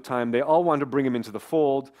leaders of the time, they all want to bring him into the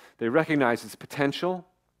fold. They recognize his potential,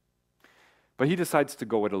 but he decides to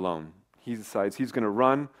go it alone. He decides he's going to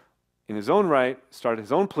run in his own right, start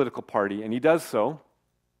his own political party, and he does so,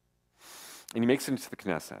 and he makes it into the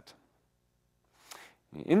Knesset.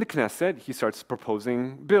 In the Knesset, he starts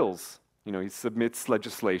proposing bills. He submits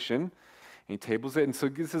legislation, and he tables it, and so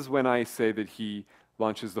this is when I say that he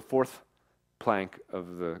launches the fourth plank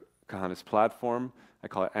of the Kahana's platform. I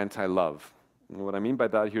call it anti-love. What I mean by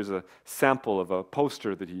that, here's a sample of a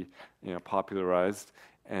poster that he popularized.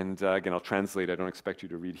 And again, I'll translate. I don't expect you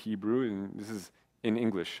to read Hebrew. And this is in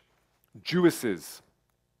English. Jewesses,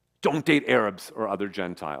 don't date Arabs or other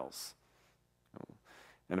Gentiles.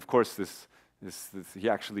 And of course, this he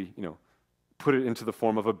actually, put it into the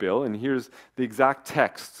form of a bill. And here's the exact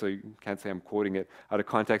text. So you can't say I'm quoting it out of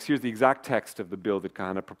context. Here's the exact text of the bill that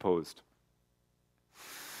Kahana proposed.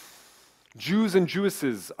 Jews and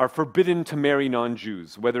Jewesses are forbidden to marry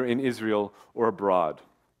non-Jews, whether in Israel or abroad.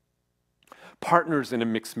 Partners in a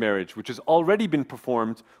mixed marriage, which has already been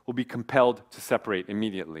performed, will be compelled to separate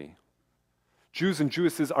immediately. Jews and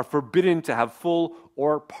Jewesses are forbidden to have full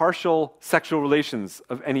or partial sexual relations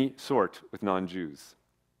of any sort with non-Jews.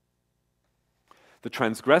 The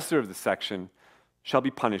transgressor of the section shall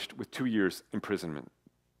be punished with 2 years' imprisonment.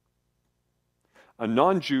 A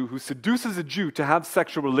non-Jew who seduces a Jew to have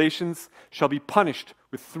sexual relations shall be punished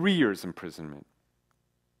with 3 years' imprisonment.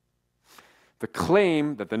 The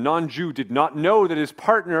claim that the non-Jew did not know that his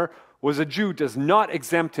partner was a Jew does not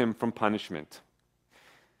exempt him from punishment.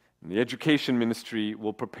 And the Education Ministry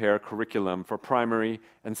will prepare curriculum for primary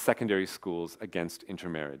and secondary schools against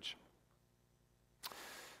intermarriage.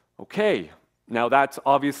 Okay, now that's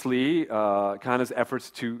obviously Kahana's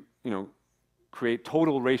efforts to, create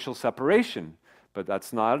total racial separation. But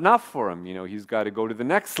that's not enough for him. He's got to go to the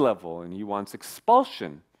next level, and he wants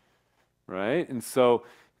expulsion, right? And so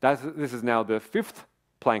this is now the fifth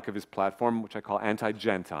plank of his platform, which I call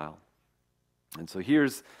anti-Gentile. And so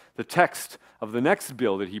here's the text of the next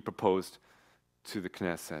bill that he proposed to the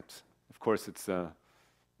Knesset. Of course,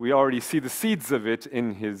 we already see the seeds of it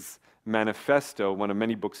in his manifesto, one of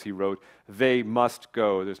many books he wrote. They must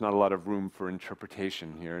go. There's not a lot of room for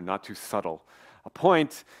interpretation here, not too subtle. A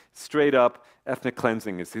point, straight up, ethnic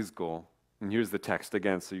cleansing is his goal. And here's the text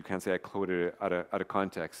again, so you can't say I quoted it out of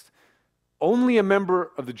context. Only a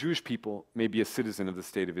member of the Jewish people may be a citizen of the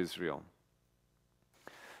state of Israel.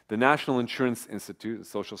 The National Insurance Institute, the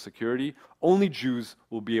Social Security, only Jews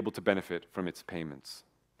will be able to benefit from its payments.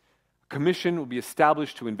 A commission will be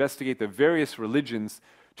established to investigate the various religions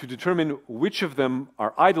to determine which of them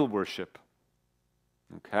are idol worship.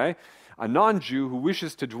 Okay? A non-Jew who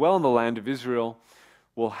wishes to dwell in the land of Israel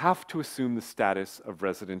will have to assume the status of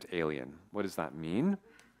resident alien. What does that mean?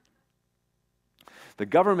 The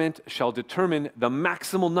government shall determine the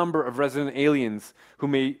maximal number of resident aliens who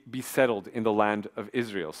may be settled in the land of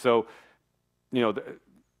Israel. So,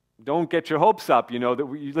 don't get your hopes up,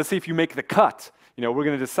 let's say if you make the cut, we're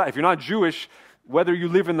going to decide, if you're not Jewish, whether you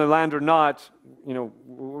live in the land or not,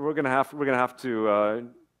 we're going to have to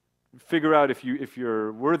figure out if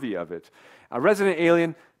you're worthy of it. A resident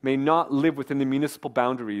alien may not live within the municipal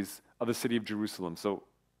boundaries of the city of Jerusalem. So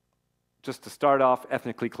just to start off,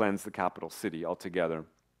 ethnically cleanse the capital city altogether.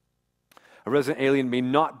 A resident alien may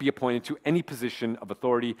not be appointed to any position of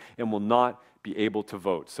authority and will not be able to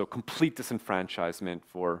vote. So complete disenfranchisement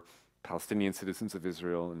for Palestinian citizens of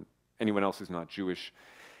Israel and anyone else who's not Jewish.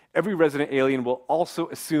 Every resident alien will also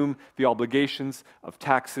assume the obligations of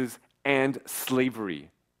taxes and slavery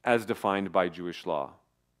as defined by Jewish law.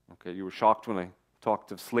 Okay, you were shocked when I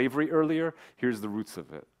talked of slavery earlier. Here's the roots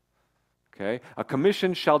of it. Okay, a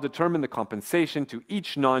commission shall determine the compensation to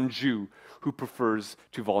each non-Jew who prefers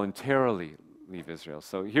to voluntarily leave Israel.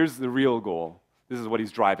 So here's the real goal. This is what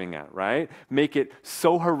he's driving at, right? Make it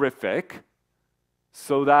so horrific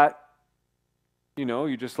so that,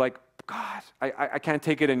 you're just like, God, I can't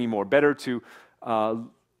take it anymore. Better to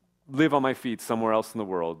live on my feet somewhere else in the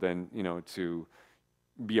world than, to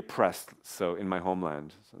be oppressed in my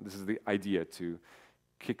homeland. So this is the idea, to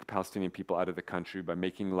kick Palestinian people out of the country by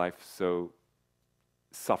making life so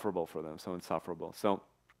sufferable for them, so insufferable. So,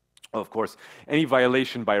 of course, any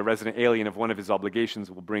violation by a resident alien of one of his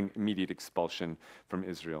obligations will bring immediate expulsion from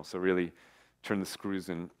Israel. So really turn the screws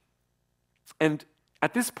in. And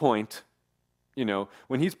at this point,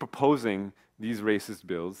 when he's proposing these racist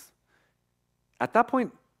bills, at that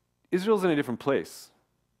point, Israel's in a different place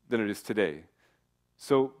than it is today.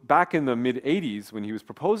 So back in the mid-'80s, when he was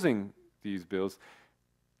proposing these bills,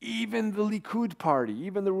 even the Likud party,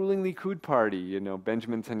 even the ruling Likud party,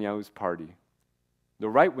 Benjamin Netanyahu's party, the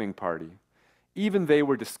right-wing party, even they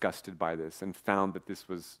were disgusted by this and found that this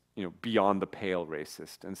was, beyond the pale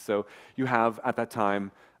racist. And so you have, at that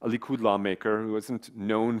time, a Likud lawmaker who wasn't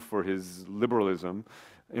known for his liberalism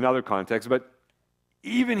in other contexts, but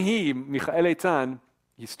even he, Michael Eitan,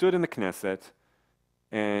 he stood in the Knesset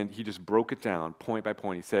and he just broke it down point by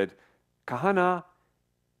point. He said, Kahana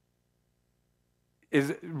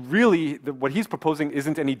is really, what he's proposing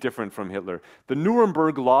isn't any different from Hitler. The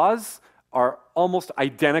Nuremberg laws are almost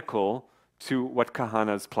identical to what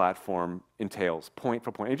Kahana's platform entails, point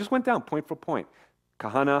for point. It just went down point for point.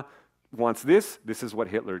 Kahana wants this, this is what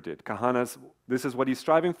Hitler did. This is what he's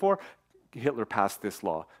striving for, Hitler passed this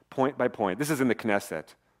law, point by point. This is in the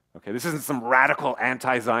Knesset. Okay, this isn't some radical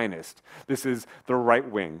anti-Zionist. This is the right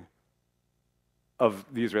wing of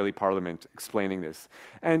the Israeli parliament explaining this.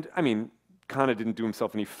 And I mean, Kahana didn't do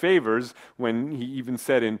himself any favors when he even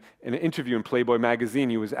said in an interview in Playboy magazine,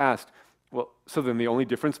 he was asked, well, so then the only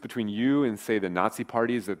difference between you and, say, the Nazi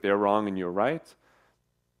party is that they're wrong and you're right?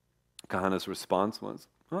 Kahana's response was,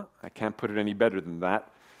 well, I can't put it any better than that.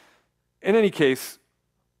 In any case,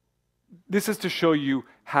 this is to show you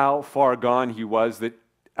how far gone he was, that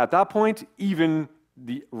at that point, even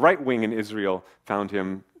the right wing in Israel found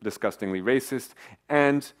him disgustingly racist.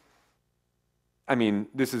 And, I mean,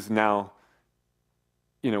 this is now,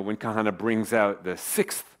 you know, when Kahana brings out the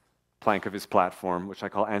sixth plank of his platform, which I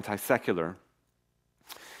call anti-secular.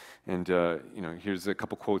 And, you know, here's a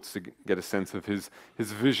couple quotes to get a sense of his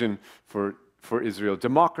vision for Israel.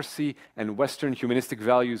 Democracy and Western humanistic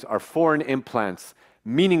values are foreign implants,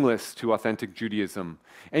 meaningless to authentic Judaism.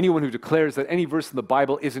 Anyone who declares that any verse in the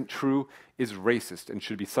Bible isn't true is racist and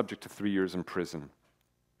should be subject to 3 years in prison.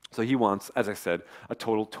 So he wants, as I said, a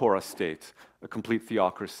total Torah state, a complete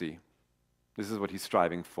theocracy. This is what he's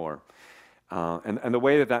striving for. And the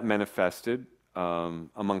way that that manifested,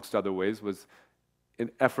 amongst other ways, was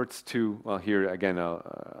in efforts to, well, here again,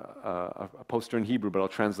 a poster in Hebrew, but I'll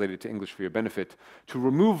translate it to English for your benefit, to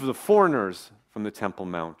remove the foreigners from the Temple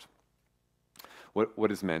Mount.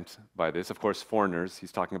 What is meant by this? Of course, foreigners,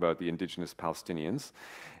 he's talking about the indigenous Palestinians.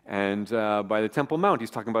 And by the Temple Mount,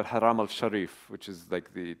 he's talking about Haram al-Sharif, which is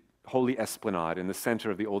like the holy esplanade in the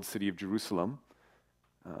center of the old city of Jerusalem,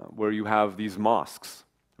 where you have these mosques,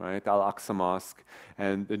 right? Al-Aqsa Mosque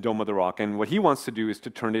and the Dome of the Rock. And what he wants to do is to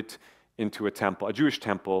turn it into a temple, a Jewish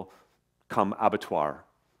temple, come abattoir.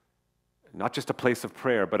 Not just a place of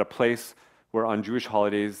prayer, but a place where on Jewish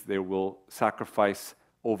holidays they will sacrifice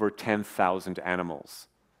over 10,000 animals.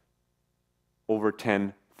 Over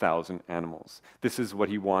 10,000 animals. This is what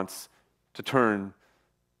he wants to turn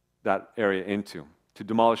that area into, to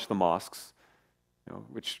demolish the mosques, you know,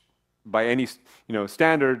 which by any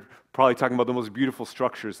standard, probably talking about the most beautiful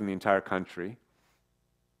structures in the entire country.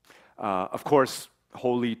 Of course,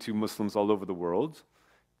 holy to Muslims all over the world,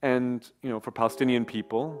 and for Palestinian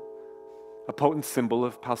people, a potent symbol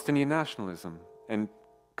of Palestinian nationalism. And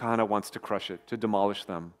Kahana wants to crush it, to demolish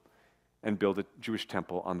them, and build a Jewish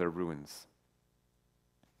temple on their ruins.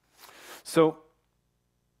 So,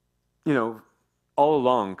 all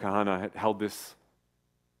along, Kahana had held this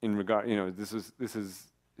in regard. This is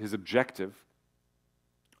his objective,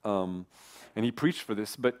 and he preached for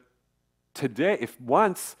this. But today, if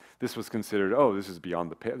once this was considered, oh, this is beyond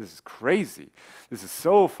the pale, this is crazy, this is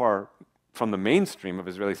so far from the mainstream of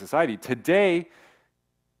Israeli society, today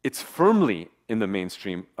it's firmly in the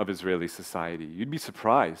mainstream of Israeli society. You'd be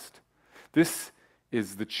surprised. This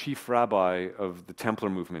is the chief rabbi of the Templar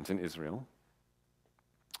movement in Israel.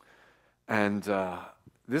 And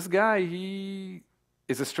this guy, he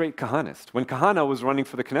is a straight Kahanist. When Kahana was running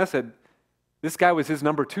for the Knesset, this guy was his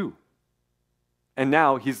number 2. And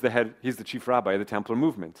now he's the chief rabbi of the Templar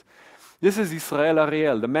movement. This is Israel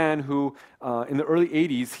Ariel, the man who, in the early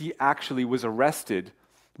 80s, he actually was arrested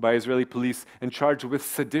by Israeli police and charged with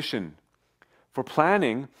sedition for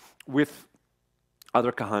planning with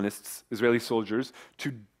other Kahanists, Israeli soldiers,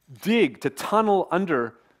 to tunnel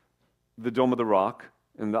under the Dome of the Rock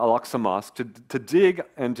in the Al-Aqsa Mosque, to dig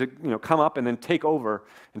and to come up and then take over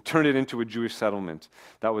and turn it into a Jewish settlement.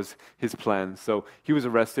 That was his plan. So he was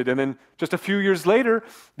arrested, and then just a few years later,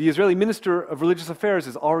 the Israeli Minister of Religious Affairs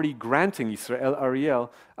is already granting Israel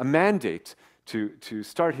Ariel a mandate to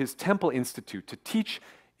start his Temple Institute to teach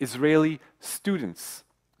Israeli students,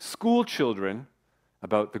 school children,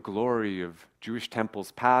 about the glory of Jewish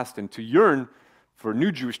temples past and to yearn for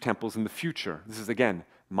new Jewish temples in the future. This is, again,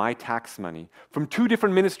 my tax money from 2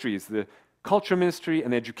 different ministries, the Culture Ministry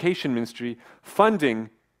and the Education Ministry, funding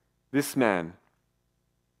this man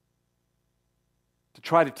to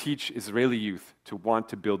try to teach Israeli youth to want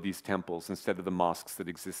to build these temples instead of the mosques that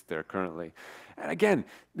exist there currently. And again,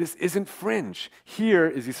 this isn't fringe. Here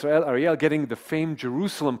is Israel Ariel getting the famed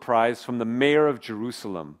Jerusalem Prize from the mayor of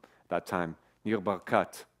Jerusalem at that time, Nir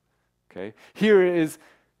Barkat. Okay? Here is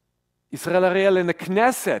Israel Ariel in the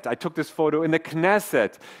Knesset. I took this photo in the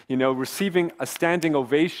Knesset, receiving a standing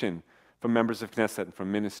ovation from members of Knesset and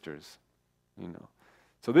from ministers.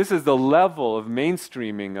 So this is the level of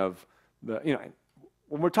mainstreaming of the,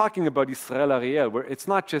 when we're talking about Israel Ariel, it's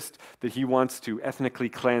not just that he wants to ethnically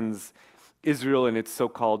cleanse Israel and its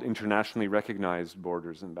so-called internationally recognized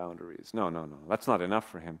borders and boundaries. No, no, no, that's not enough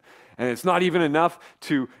for him. And it's not even enough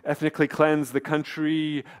to ethnically cleanse the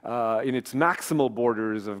country in its maximal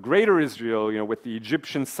borders of greater Israel, with the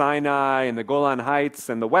Egyptian Sinai and the Golan Heights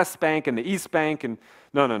and the West Bank and the East Bank. And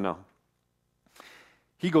no, no, no.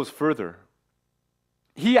 He goes further.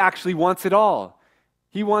 He actually wants it all.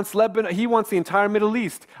 He wants Lebanon. He wants the entire Middle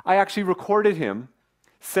East. I actually recorded him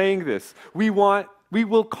saying this. We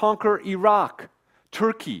will conquer Iraq,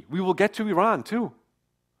 Turkey. We will get to Iran too.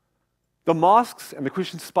 The mosques and the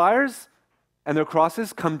Christian spires and their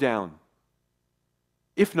crosses come down.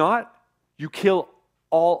 If not, you kill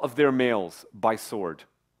all of their males by sword.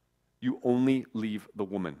 You only leave the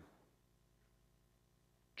woman.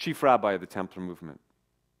 Chief rabbi of the Templar movement,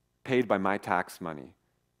 paid by my tax money.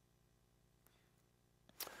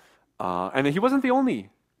 And he wasn't the only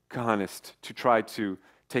Kahanist to try to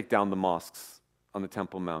take down the mosques on the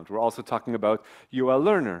Temple Mount. We're also talking about Yoel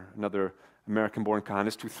Lerner, another American-born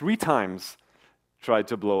Kahanist who 3 times tried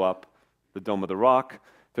to blow up the Dome of the Rock.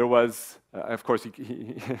 There was, of course,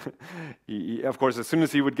 of course, as soon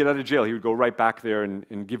as he would get out of jail, he would go right back there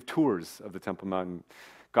and give tours of the Temple Mount,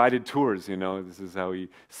 guided tours. This is how he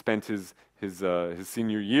spent his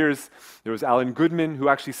senior years. There was Alan Goodman, who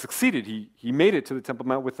actually succeeded. He made it to the Temple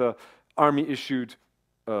Mount with an army-issued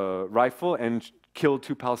rifle and killed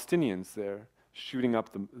 2 Palestinians there, shooting up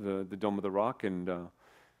the Dome of the Rock. And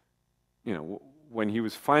when he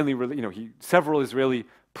was finally several Israeli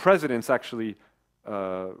presidents actually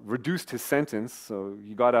reduced his sentence, so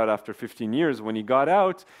he got out after 15 years. When he got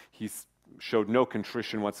out, he showed no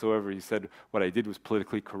contrition whatsoever. He said, what I did was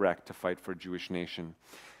politically correct to fight for a Jewish nation.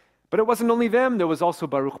 But it wasn't only them, there was also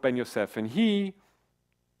Baruch ben Yosef, and he,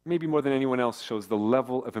 maybe more than anyone else, shows the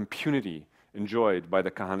level of impunity enjoyed by the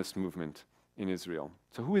Kahanist movement in Israel.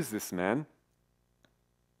 So who is this man?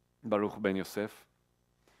 Baruch ben Yosef.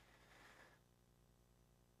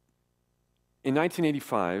 In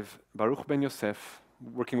 1985, Baruch ben Yosef,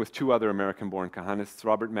 working with 2 other American-born Kahanists,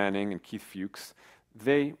 Robert Manning and Keith Fuchs,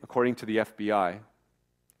 they, according to the FBI,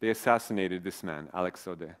 they assassinated this man, Alex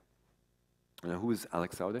Odeh. Now, who is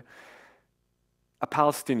Alex Odeh? A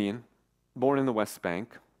Palestinian, born in the West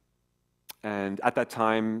Bank, and at that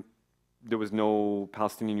time, there was no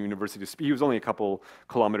Palestinian university. He was only a couple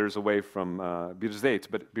kilometers away from Birzeit,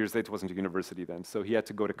 but Birzeit wasn't a university then. So he had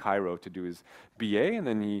to go to Cairo to do his BA, and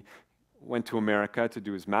then he went to America to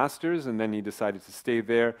do his master's, and then he decided to stay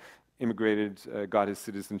there, immigrated, got his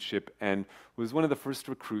citizenship, and was one of the first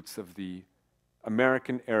recruits of the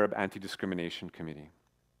American Arab Anti-Discrimination Committee.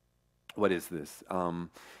 What is this?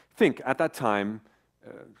 Think, at that time,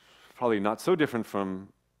 probably not so different from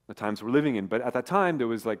the times we're living in, but at that time there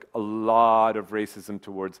was like a lot of racism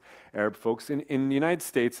towards Arab folks. In the United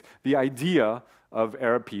States, the idea of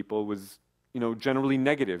Arab people was generally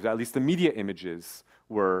negative, at least the media images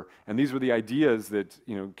were, and these were the ideas that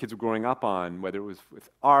kids were growing up on, whether it was with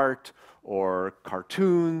art or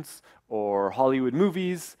cartoons or Hollywood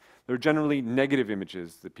movies. There were generally negative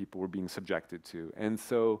images that people were being subjected to. And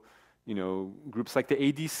so groups like the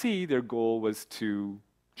ADC, their goal was to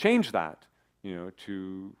change that,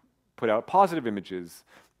 to put out positive images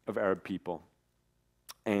of Arab people.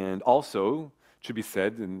 And also, should be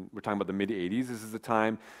said, and we're talking about the mid-'80s, this is the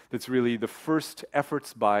time that's really the first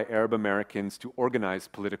efforts by Arab Americans to organize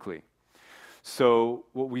politically. So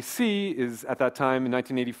what we see is, at that time, in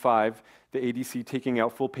 1985, the ADC taking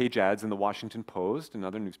out full-page ads in the Washington Post and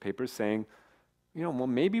other newspapers saying, well,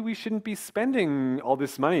 maybe we shouldn't be spending all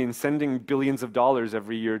this money and sending billions of dollars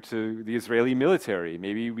every year to the Israeli military.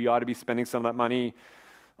 Maybe we ought to be spending some of that money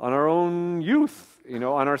on our own youth,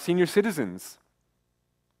 on our senior citizens.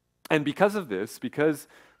 And because of this, because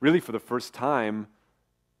really for the first time,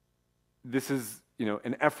 this is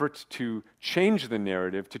an effort to change the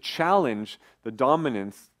narrative, to challenge the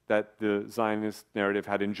dominance that the Zionist narrative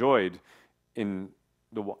had enjoyed in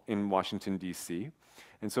Washington, D.C.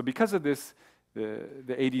 And so because of this,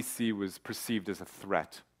 the ADC was perceived as a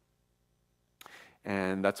threat.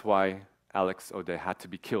 And that's why Alex Odeh had to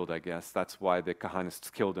be killed, I guess. That's why the Kahanists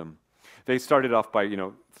killed him. They started off by,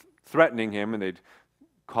 threatening him, and they'd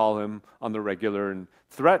call him on the regular and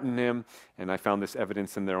threaten him. And I found this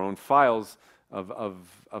evidence in their own files of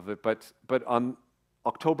it. But on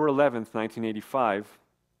October 11th, 1985,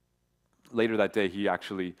 later that day, he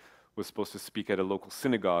actually was supposed to speak at a local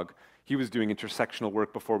synagogue. He was doing intersectional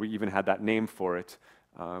work before we even had that name for it,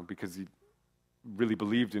 because he really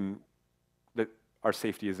believed in that our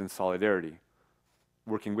safety is in solidarity,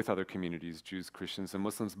 working with other communities, Jews, Christians, and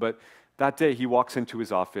Muslims. But that day, he walks into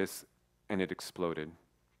his office, and it exploded.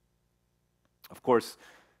 Of course,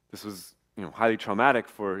 this was, highly traumatic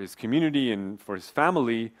for his community and for his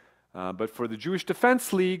family. But for the Jewish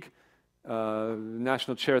Defense League,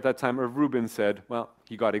 national chair at that time, Irv Rubin, said, well,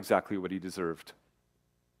 he got exactly what he deserved.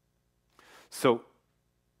 So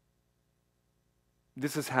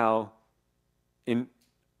this is how in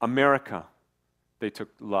America they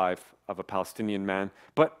took the life of a Palestinian man.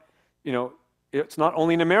 But, it's not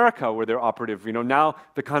only in America where they're operative. Now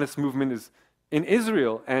the Kahanist movement is in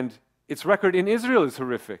Israel, and its record in Israel is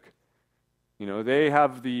horrific. They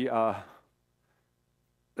have the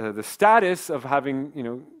status of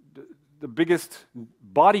having, the biggest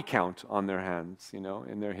body count on their hands,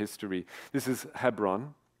 in their history. This is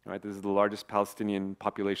Hebron, right? This is the largest Palestinian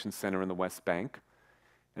population center in the West Bank.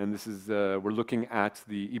 And this is, we're looking at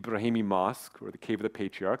the Ibrahimi Mosque, or the Cave of the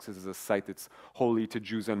Patriarchs. This is a site that's holy to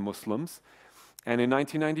Jews and Muslims. And in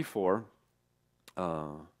 1994,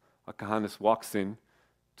 a Kahanist walks in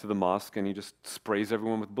to the mosque and he just sprays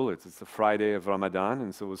everyone with bullets. It's the Friday of Ramadan,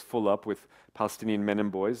 and so it was full up with Palestinian men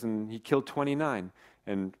and boys, and he killed 29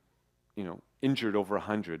 and, injured over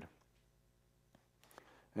 100.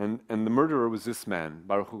 And the murderer was this man,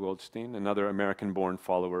 Baruch Goldstein, another American-born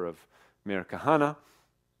follower of Meir Kahane.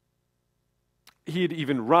 He had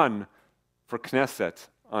even run for Knesset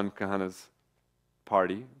on Kahane's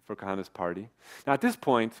party. Now at this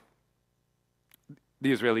point,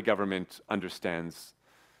 the Israeli government understands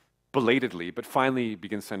belatedly, but finally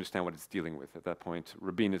begins to understand what it's dealing with. At that point,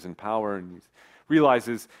 Rabin is in power and he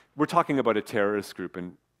realizes we're talking about a terrorist group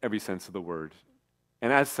in every sense of the word.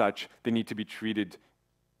 And as such, they need to be treated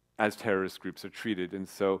as terrorist groups are treated. And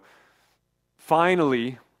so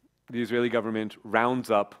finally, the Israeli government rounds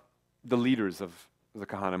up the leaders of the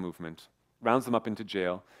Kahane movement, rounds them up into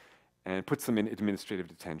jail, and puts them in administrative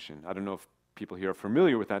detention. I don't know if people here are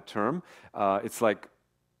familiar with that term. It's like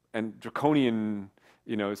a draconian,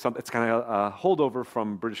 it's kind of a holdover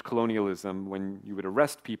from British colonialism. When you would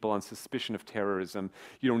arrest people on suspicion of terrorism,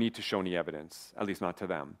 you don't need to show any evidence, at least not to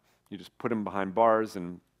them. You just put them behind bars,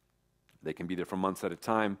 and they can be there for months at a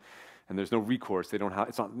time, and there's no recourse. They don't have,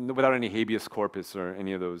 it's not without any habeas corpus or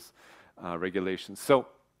any of those regulations. So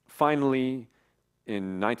finally,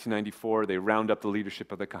 in 1994, they round up the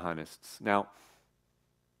leadership of the Kahanists. Now,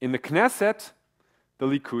 in the Knesset, the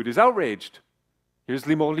Likud is outraged. Here's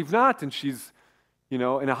Limor Livnat, and she's, in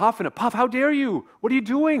a huff and a puff. How dare you? What are you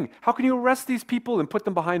doing? How can you arrest these people and put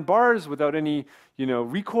them behind bars without any,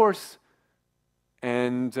 recourse?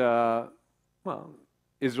 And,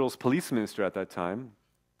 Israel's police minister at that time,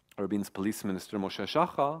 Rabin's police minister, Moshe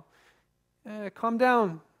Shachar, calm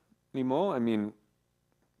down, Limor. I mean,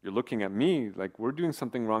 you're looking at me like we're doing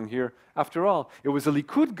something wrong here. After all, it was a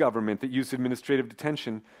Likud government that used administrative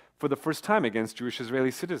detention for the first time against Jewish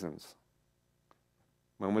Israeli citizens.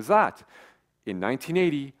 When was that? In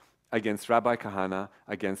 1980, against Rabbi Kahane,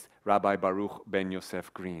 against Rabbi Baruch ben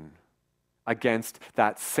Yosef Green. Against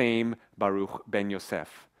that same Baruch ben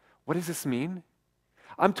Yosef. What does this mean?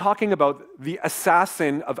 I'm talking about the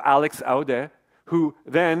assassin of Alex Aude, who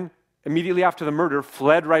then, immediately after the murder,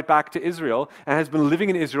 fled right back to Israel and has been living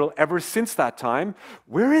in Israel ever since that time.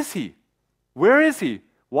 Where is he? Where is he?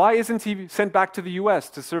 Why isn't he sent back to the U.S.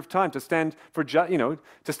 to serve time, to stand for, to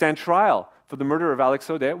stand trial for the murder of Alex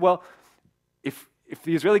Aude? Well, if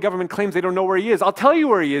the Israeli government claims they don't know where he is, I'll tell you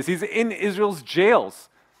where he is. He's in Israel's jails.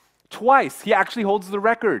 Twice. He actually holds the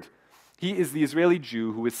record. He is the Israeli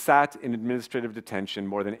Jew who has sat in administrative detention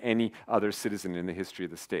more than any other citizen in the history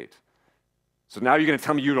of the state. So now you're going to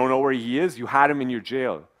tell me you don't know where he is? You had him in your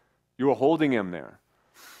jail. You were holding him there.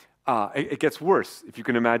 It gets worse, if you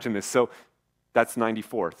can imagine this. So that's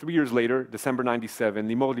 94. 3 years later, December 97,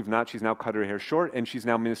 Limor Livnat, she's now cut her hair short, and she's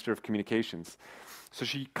now Minister of Communications. So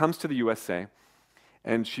she comes to the USA,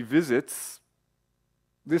 and she visits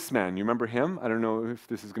this man. You remember him? I don't know if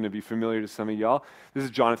this is going to be familiar to some of y'all. This is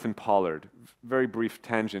Jonathan Pollard. Very brief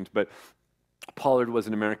tangent, but Pollard was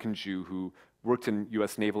an American Jew who worked in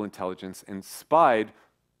U.S. naval intelligence and spied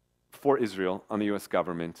for Israel on the U.S.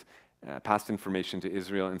 government, passed information to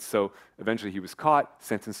Israel, and so eventually he was caught,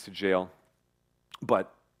 sentenced to jail.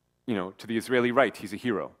 But, to the Israeli right, he's a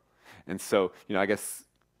hero. And so, I guess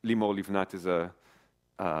Limor Livnat is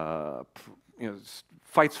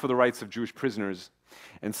fights for the rights of Jewish prisoners.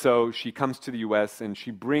 And so she comes to the U.S. and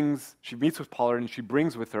she meets with Pollard, and she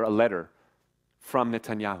brings with her a letter from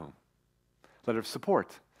Netanyahu, letter of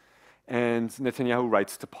support. And Netanyahu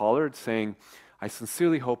writes to Pollard saying, I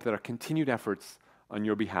sincerely hope that our continued efforts on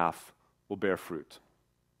your behalf will bear fruit.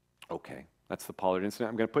 Okay, that's the Pollard incident.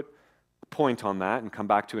 I'm going to put a point on that and come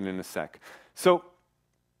back to it in a sec. So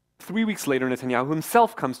 3 weeks later, Netanyahu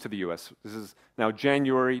himself comes to the U.S. This is now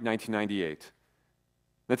January 1998.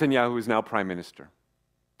 Netanyahu is now prime minister.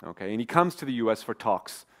 Okay, and he comes to the US for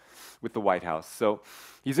talks with the White House. So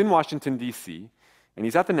he's in Washington, D.C., and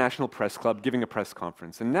he's at the National Press Club giving a press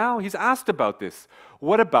conference. And now he's asked about this.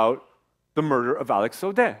 What about the murder of Alex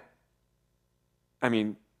Saudet? I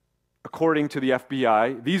mean, according to the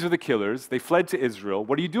FBI, these are the killers. They fled to Israel.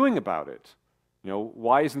 What are you doing about it? You know,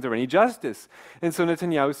 why isn't there any justice? And so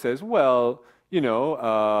Netanyahu says, well, you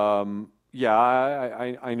know,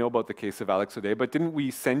 yeah, I know about the case of Alex Saudet, but didn't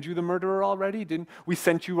we send you the murderer already? Didn't we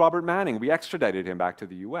sent you Robert Manning? We extradited him back to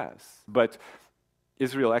the US. But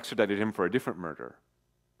Israel extradited him for a different murder,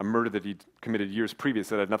 a murder that he'd committed years previous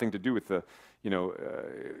that had nothing to do with the, you know,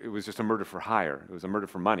 it was just a murder for hire. It was a murder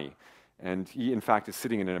for money. And he, in fact, is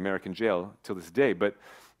sitting in an American jail till this day. But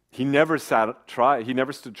he never stood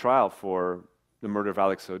trial for the murder of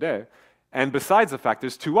Alex Saudet. And besides the fact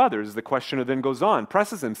there's two others, the questioner then goes on,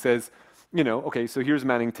 presses him, says, you know, okay, so here's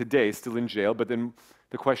Manning today, still in jail, but then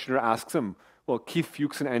the questioner asks him, well, Keith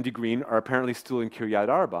Fuchs and Andy Green are apparently still in Kiryat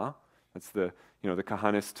Arba. That's the, you know, the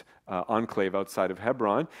Kahanist enclave outside of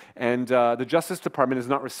Hebron. And the Justice Department has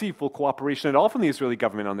not received full cooperation at all from the Israeli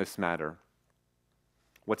government on this matter.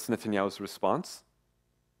 What's Netanyahu's response?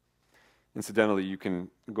 Incidentally, you can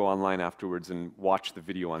go online afterwards and watch the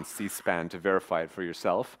video on C-SPAN to verify it for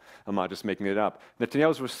yourself. I'm not just making it up.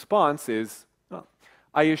 Netanyahu's response is, oh,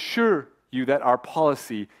 I assure you that our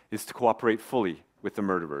policy is to cooperate fully with the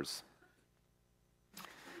murderers.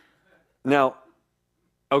 Now,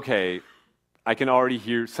 okay, I can already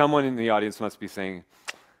hear someone in the audience must be saying,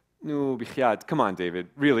 no, bichyat, come on, David,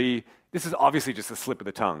 really? This is obviously just a slip of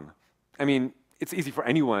the tongue. I mean, it's easy for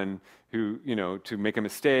anyone who, you know, to make a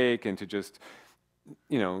mistake and to just,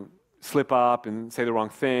 you know, slip up and say the wrong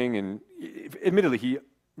thing. And admittedly, he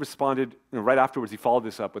responded, you know, right afterwards, he followed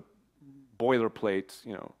this up with boilerplate,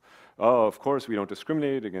 you know, oh, of course, we don't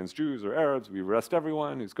discriminate against Jews or Arabs. We arrest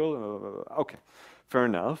everyone who's good. Okay, fair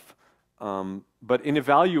enough. But in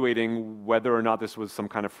evaluating whether or not this was some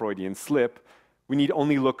kind of Freudian slip, we need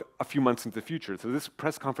only look a few months into the future. So this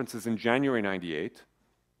press conference is in January 98.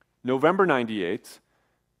 November 98,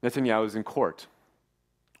 Netanyahu is in court.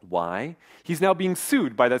 Why? He's now being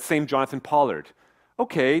sued by that same Jonathan Pollard.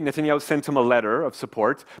 Okay, Netanyahu sent him a letter of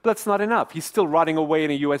support, but that's not enough. He's still rotting away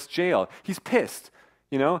in a US jail. He's pissed.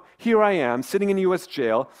 You know, here I am sitting in a US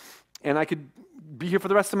jail, and I could be here for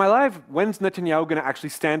the rest of my life. When's Netanyahu going to actually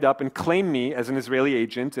stand up and claim me as an Israeli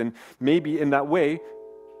agent? And maybe in that way,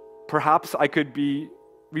 perhaps I could be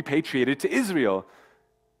repatriated to Israel.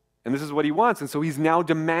 And this is what he wants. And so he's now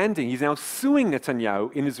demanding, he's now suing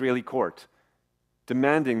Netanyahu in Israeli court,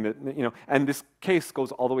 demanding that, you know, and this case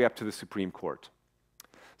goes all the way up to the Supreme Court.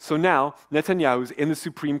 So now Netanyahu's in the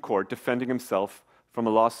Supreme Court defending himself from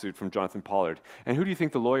a lawsuit from Jonathan Pollard. And who do you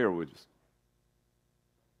think the lawyer was?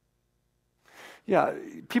 Yeah,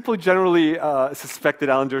 people generally suspect that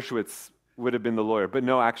Alan Dershowitz would have been the lawyer, but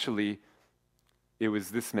no, actually, it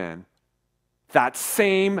was this man, that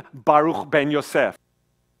same Baruch Ben Yosef.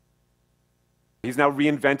 He's now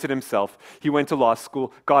reinvented himself. He went to law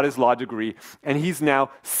school, got his law degree, and he's now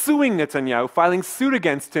suing Netanyahu, filing suit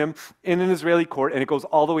against him in an Israeli court, and it goes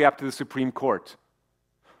all the way up to the Supreme Court.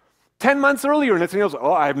 10 months earlier, Netanyahu's like,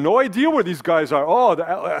 oh, I have no idea where these guys are. Oh,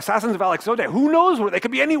 the assassins of Alex Saudet. Who knows where? They could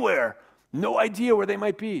be anywhere. No idea where they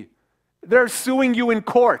might be. They're suing you in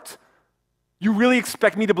court. You really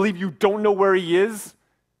expect me to believe you don't know where he is?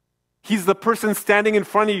 He's the person standing in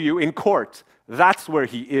front of you in court. That's where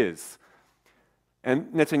he is. And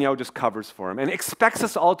Netanyahu just covers for him and expects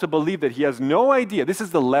us all to believe that he has no idea. This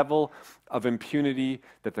is the level of impunity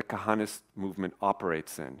that the Kahanist movement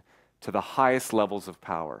operates in, to the highest levels of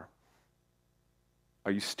power.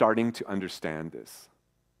 Are you starting to understand this?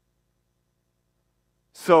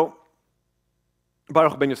 So,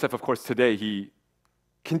 Baruch Ben Yosef, of course, today, he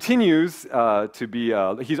continues to be,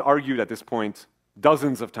 he's argued at this point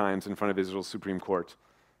dozens of times in front of Israel's Supreme Court.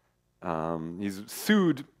 He's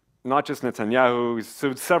sued not just Netanyahu, he's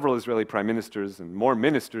sued several Israeli prime ministers and more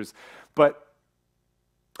ministers, but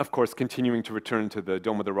of course continuing to return to the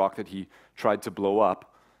Dome of the Rock that he tried to blow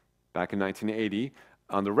up back in 1980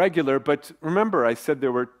 on the regular. But remember, I said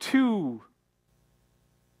there were two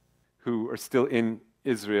who are still in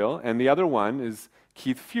Israel, and the other one is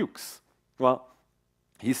Keith Fuchs. Well,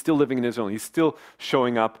 he's still living in Israel, and he's still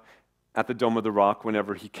showing up at the Dome of the Rock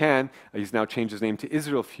whenever he can. He's now changed his name to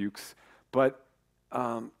Israel Fuchs, but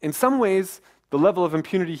in some ways, the level of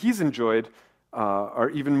impunity he's enjoyed are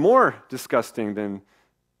even more disgusting than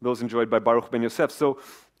those enjoyed by Baruch Ben Yosef. So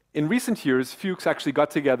in recent years, Fuchs actually got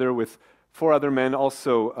together with 4 other men,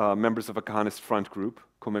 also members of a Kahanist front group,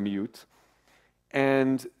 Komemiyut,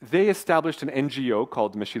 And they established an NGO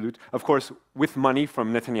called Meshilut, of course, with money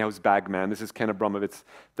from Netanyahu's bagman. This is Ken Abramovitz,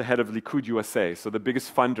 the head of Likud USA, so the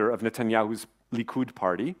biggest funder of Netanyahu's Likud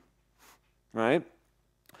party, right?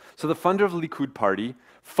 So the funder of the Likud party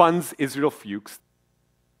funds Israel Fuchs,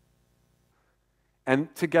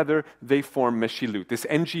 and together they form Meshilut, this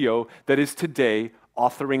NGO that is today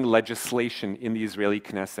authoring legislation in the Israeli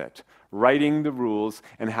Knesset, writing the rules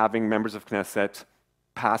and having members of Knesset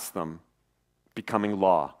pass them, becoming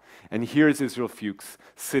law. And here's Israel Fuchs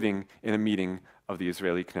sitting in a meeting of the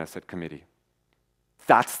Israeli Knesset committee.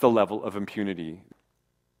 That's the level of impunity.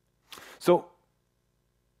 So,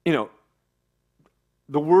 you know,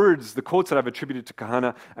 the words, the quotes that I've attributed to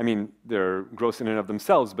Kahana, I mean, they're gross in and of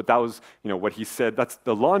themselves, but that was, you know, what he said. That's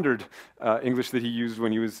the laundered English that he used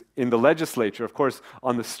when he was in the legislature. Of course,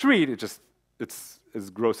 on the street, it's as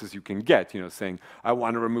gross as you can get, you know, saying, I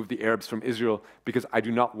want to remove the Arabs from Israel because I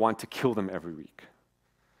do not want to kill them every week.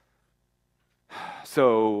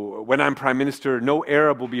 So when I'm prime minister, no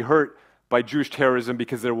Arab will be hurt by Jewish terrorism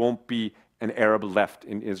because there won't be an Arab left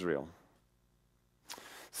in Israel.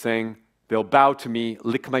 Saying, they'll bow to me,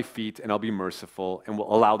 lick my feet, and I'll be merciful and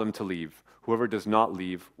will allow them to leave. Whoever does not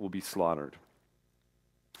leave will be slaughtered.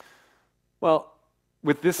 Well,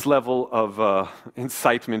 with this level of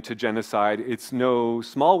incitement to genocide, it's no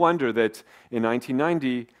small wonder that in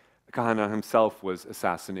 1990, Kahana himself was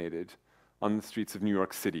assassinated on the streets of New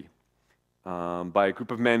York City by a group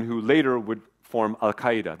of men who later would form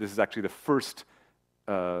Al-Qaeda. This is actually the first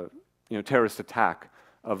terrorist attack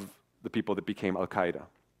of the people that became Al-Qaeda.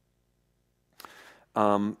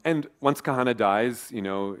 And once Kahana dies,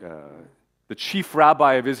 the chief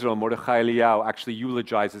rabbi of Israel, Mordechai Eliyahu, actually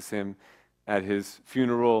eulogizes him at his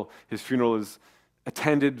funeral. His funeral is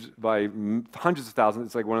attended by hundreds of thousands.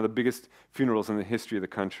 It's like one of the biggest funerals in the history of the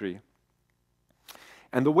country.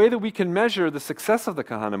 And the way that we can measure the success of the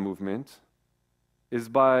Kahana movement is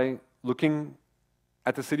by looking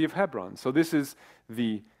at the city of Hebron. So this is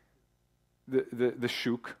the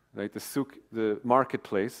shuk, right? The souk, the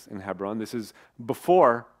marketplace in Hebron. This is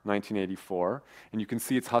before 1984, and you can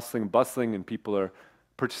see it's hustling, bustling, and people are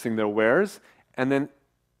purchasing their wares. And then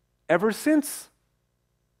ever since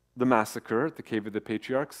the massacre at the Cave of the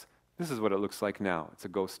Patriarchs, this is what it looks like now. It's a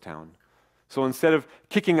ghost town. So instead of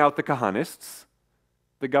kicking out the Kahanists,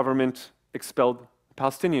 the government expelled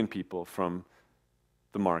Palestinian people from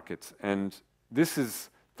the market. And this is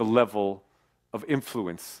the level of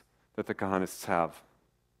influence that the Kahanists have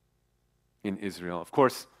in Israel. Of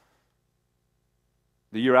course,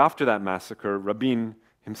 the year after that massacre, Rabin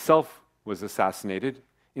himself was assassinated,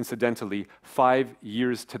 incidentally, 5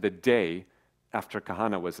 years to the day after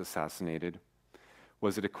Kahana was assassinated.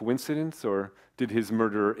 Was it a coincidence, or did his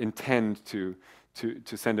murderer intend to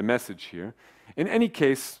send a message here? In any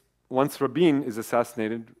case, once Rabin is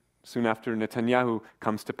assassinated, soon after Netanyahu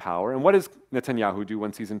comes to power. And what does Netanyahu do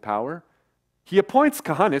once he's in power? He appoints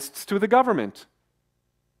Kahanists to the government.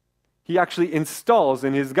 He actually installs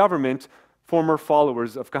in his government former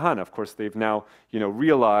followers of Kahana. Of course, they've now,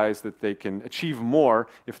 realized that they can achieve more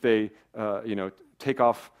if they, take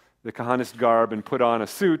off the Kahanist garb and put on a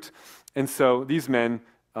suit. And so these men,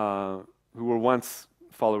 who were once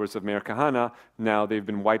followers of Meir Kahana, now they've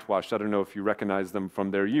been whitewashed. I don't know if you recognize them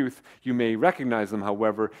from their youth. You may recognize them,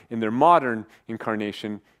 however, in their modern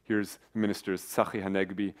incarnation. Here's the ministers Tzachi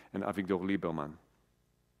Hanegbi and Avigdor Lieberman.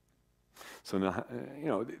 So,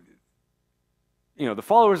 the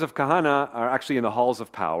followers of Kahana are actually in the halls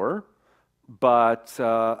of power, but,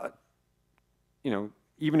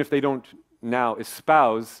 even if they don't now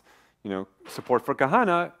espouse, support for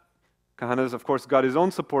Kahana, Kahana's, of course, got his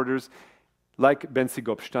own supporters, like Benzi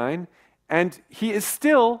Gopstein, and he is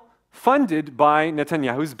still funded by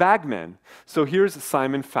Netanyahu's bagman. So here's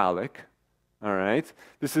Simon Falek, all right?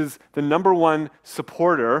 This is the #1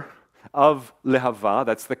 supporter of Lehava,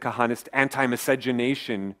 that's the Kahanist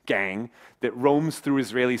anti-miscegenation gang that roams through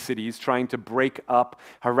Israeli cities trying to break up,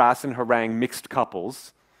 harass and harangue mixed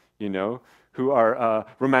couples, who are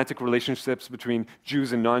romantic relationships between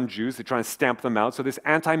Jews and non-Jews. They try and stamp them out. So this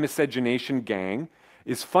anti-miscegenation gang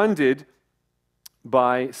is funded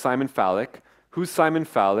by Simon Falek. Who's Simon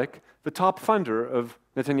Falek? The top funder of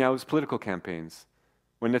Netanyahu's political campaigns.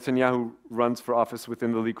 When Netanyahu runs for office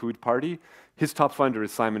within the Likud party, his top funder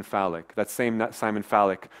is Simon Falek, that same Simon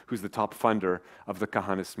Falek who's the top funder of the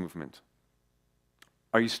Kahanist movement.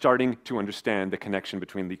 Are you starting to understand the connection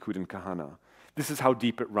between Likud and Kahana? This is how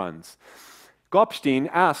deep it runs. Gopstein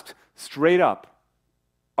asked straight up,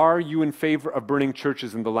 are you in favor of burning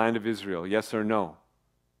churches in the land of Israel? Yes or no?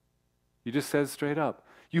 He just says straight up,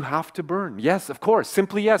 you have to burn. Yes, of course,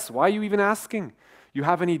 simply yes. Why are you even asking? You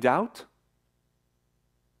have any doubt?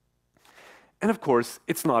 And of course,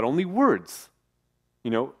 it's not only words.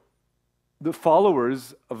 You know, the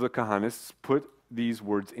followers of the Kahanists put these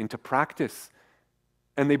words into practice,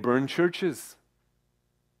 and they burn churches,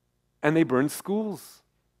 and they burn schools.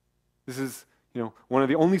 This is, one of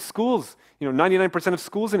the only schools, 99% of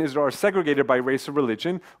schools in Israel are segregated by race or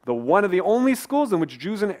religion. One of the only schools in which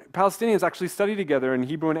Jews and Palestinians actually study together in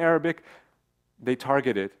Hebrew and Arabic, they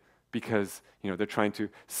target it because, they're trying to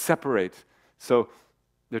separate. So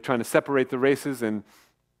they're trying to separate the races, and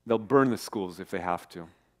they'll burn the schools if they have to.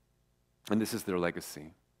 And this is their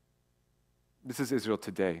legacy. This is Israel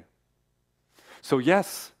today. So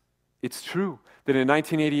yes, it's true that in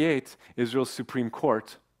 1988, Israel's Supreme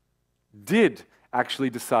Court did actually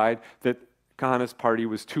decide that Kahana's party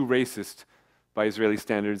was too racist by Israeli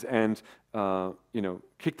standards and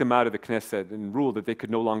kicked them out of the Knesset and ruled that they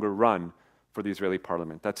could no longer run for the Israeli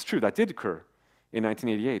parliament. That's true, that did occur in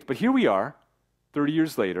 1988. But here we are, 30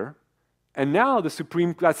 years later, and now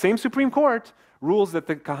that same Supreme Court rules that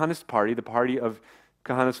the Kahanist party, the party of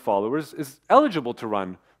Kahana's followers, is eligible to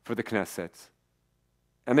run for the Knesset.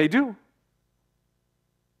 And they do.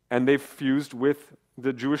 And they've fused with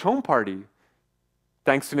the Jewish Home Party,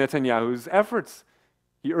 thanks to Netanyahu's efforts.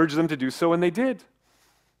 He urged them to do so, and they did.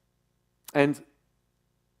 And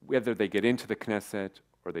whether they get into the Knesset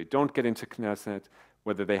or they don't get into Knesset,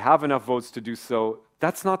 whether they have enough votes to do so,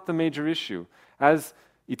 that's not the major issue. As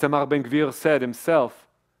Itamar Ben-Gvir said himself,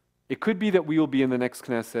 it could be that we will be in the next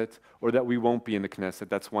Knesset or that we won't be in the Knesset.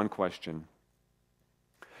 That's one question.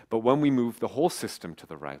 But when we move the whole system to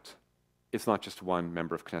the right, it's not just one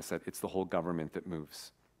member of Knesset, it's the whole government that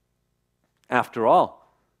moves. After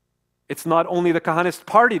all, it's not only the Kahanist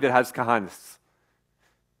party that has Kahanists.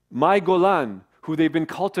 Mai Golan, who they've been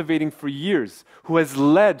cultivating for years, who has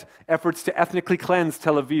led efforts to ethnically cleanse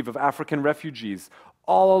Tel Aviv of African refugees,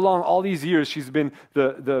 all along, all these years, she's been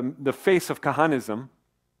the face of Kahanism.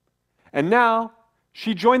 And now,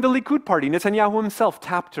 she joined the Likud party. Netanyahu himself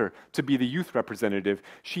tapped her to be the youth representative.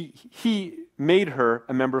 He made her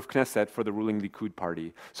a member of Knesset for the ruling Likud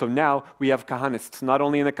party. So now we have Kahanists, not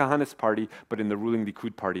only in the Kahanist party, but in the ruling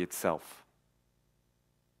Likud party itself.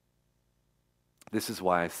 This is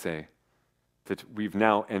why I say that we've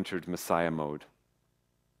now entered Messiah mode.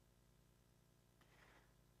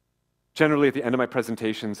 Generally, at the end of my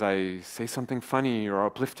presentations, I say something funny or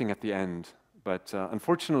uplifting at the end. But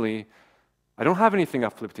unfortunately, I don't have anything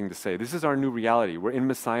uplifting to say. This is our new reality. We're in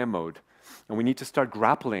Messiah mode, and we need to start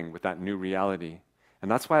grappling with that new reality.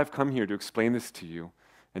 And that's why I've come here to explain this to you.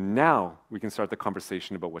 And now we can start the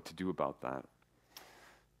conversation about what to do about that.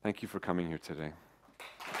 Thank you for coming here today.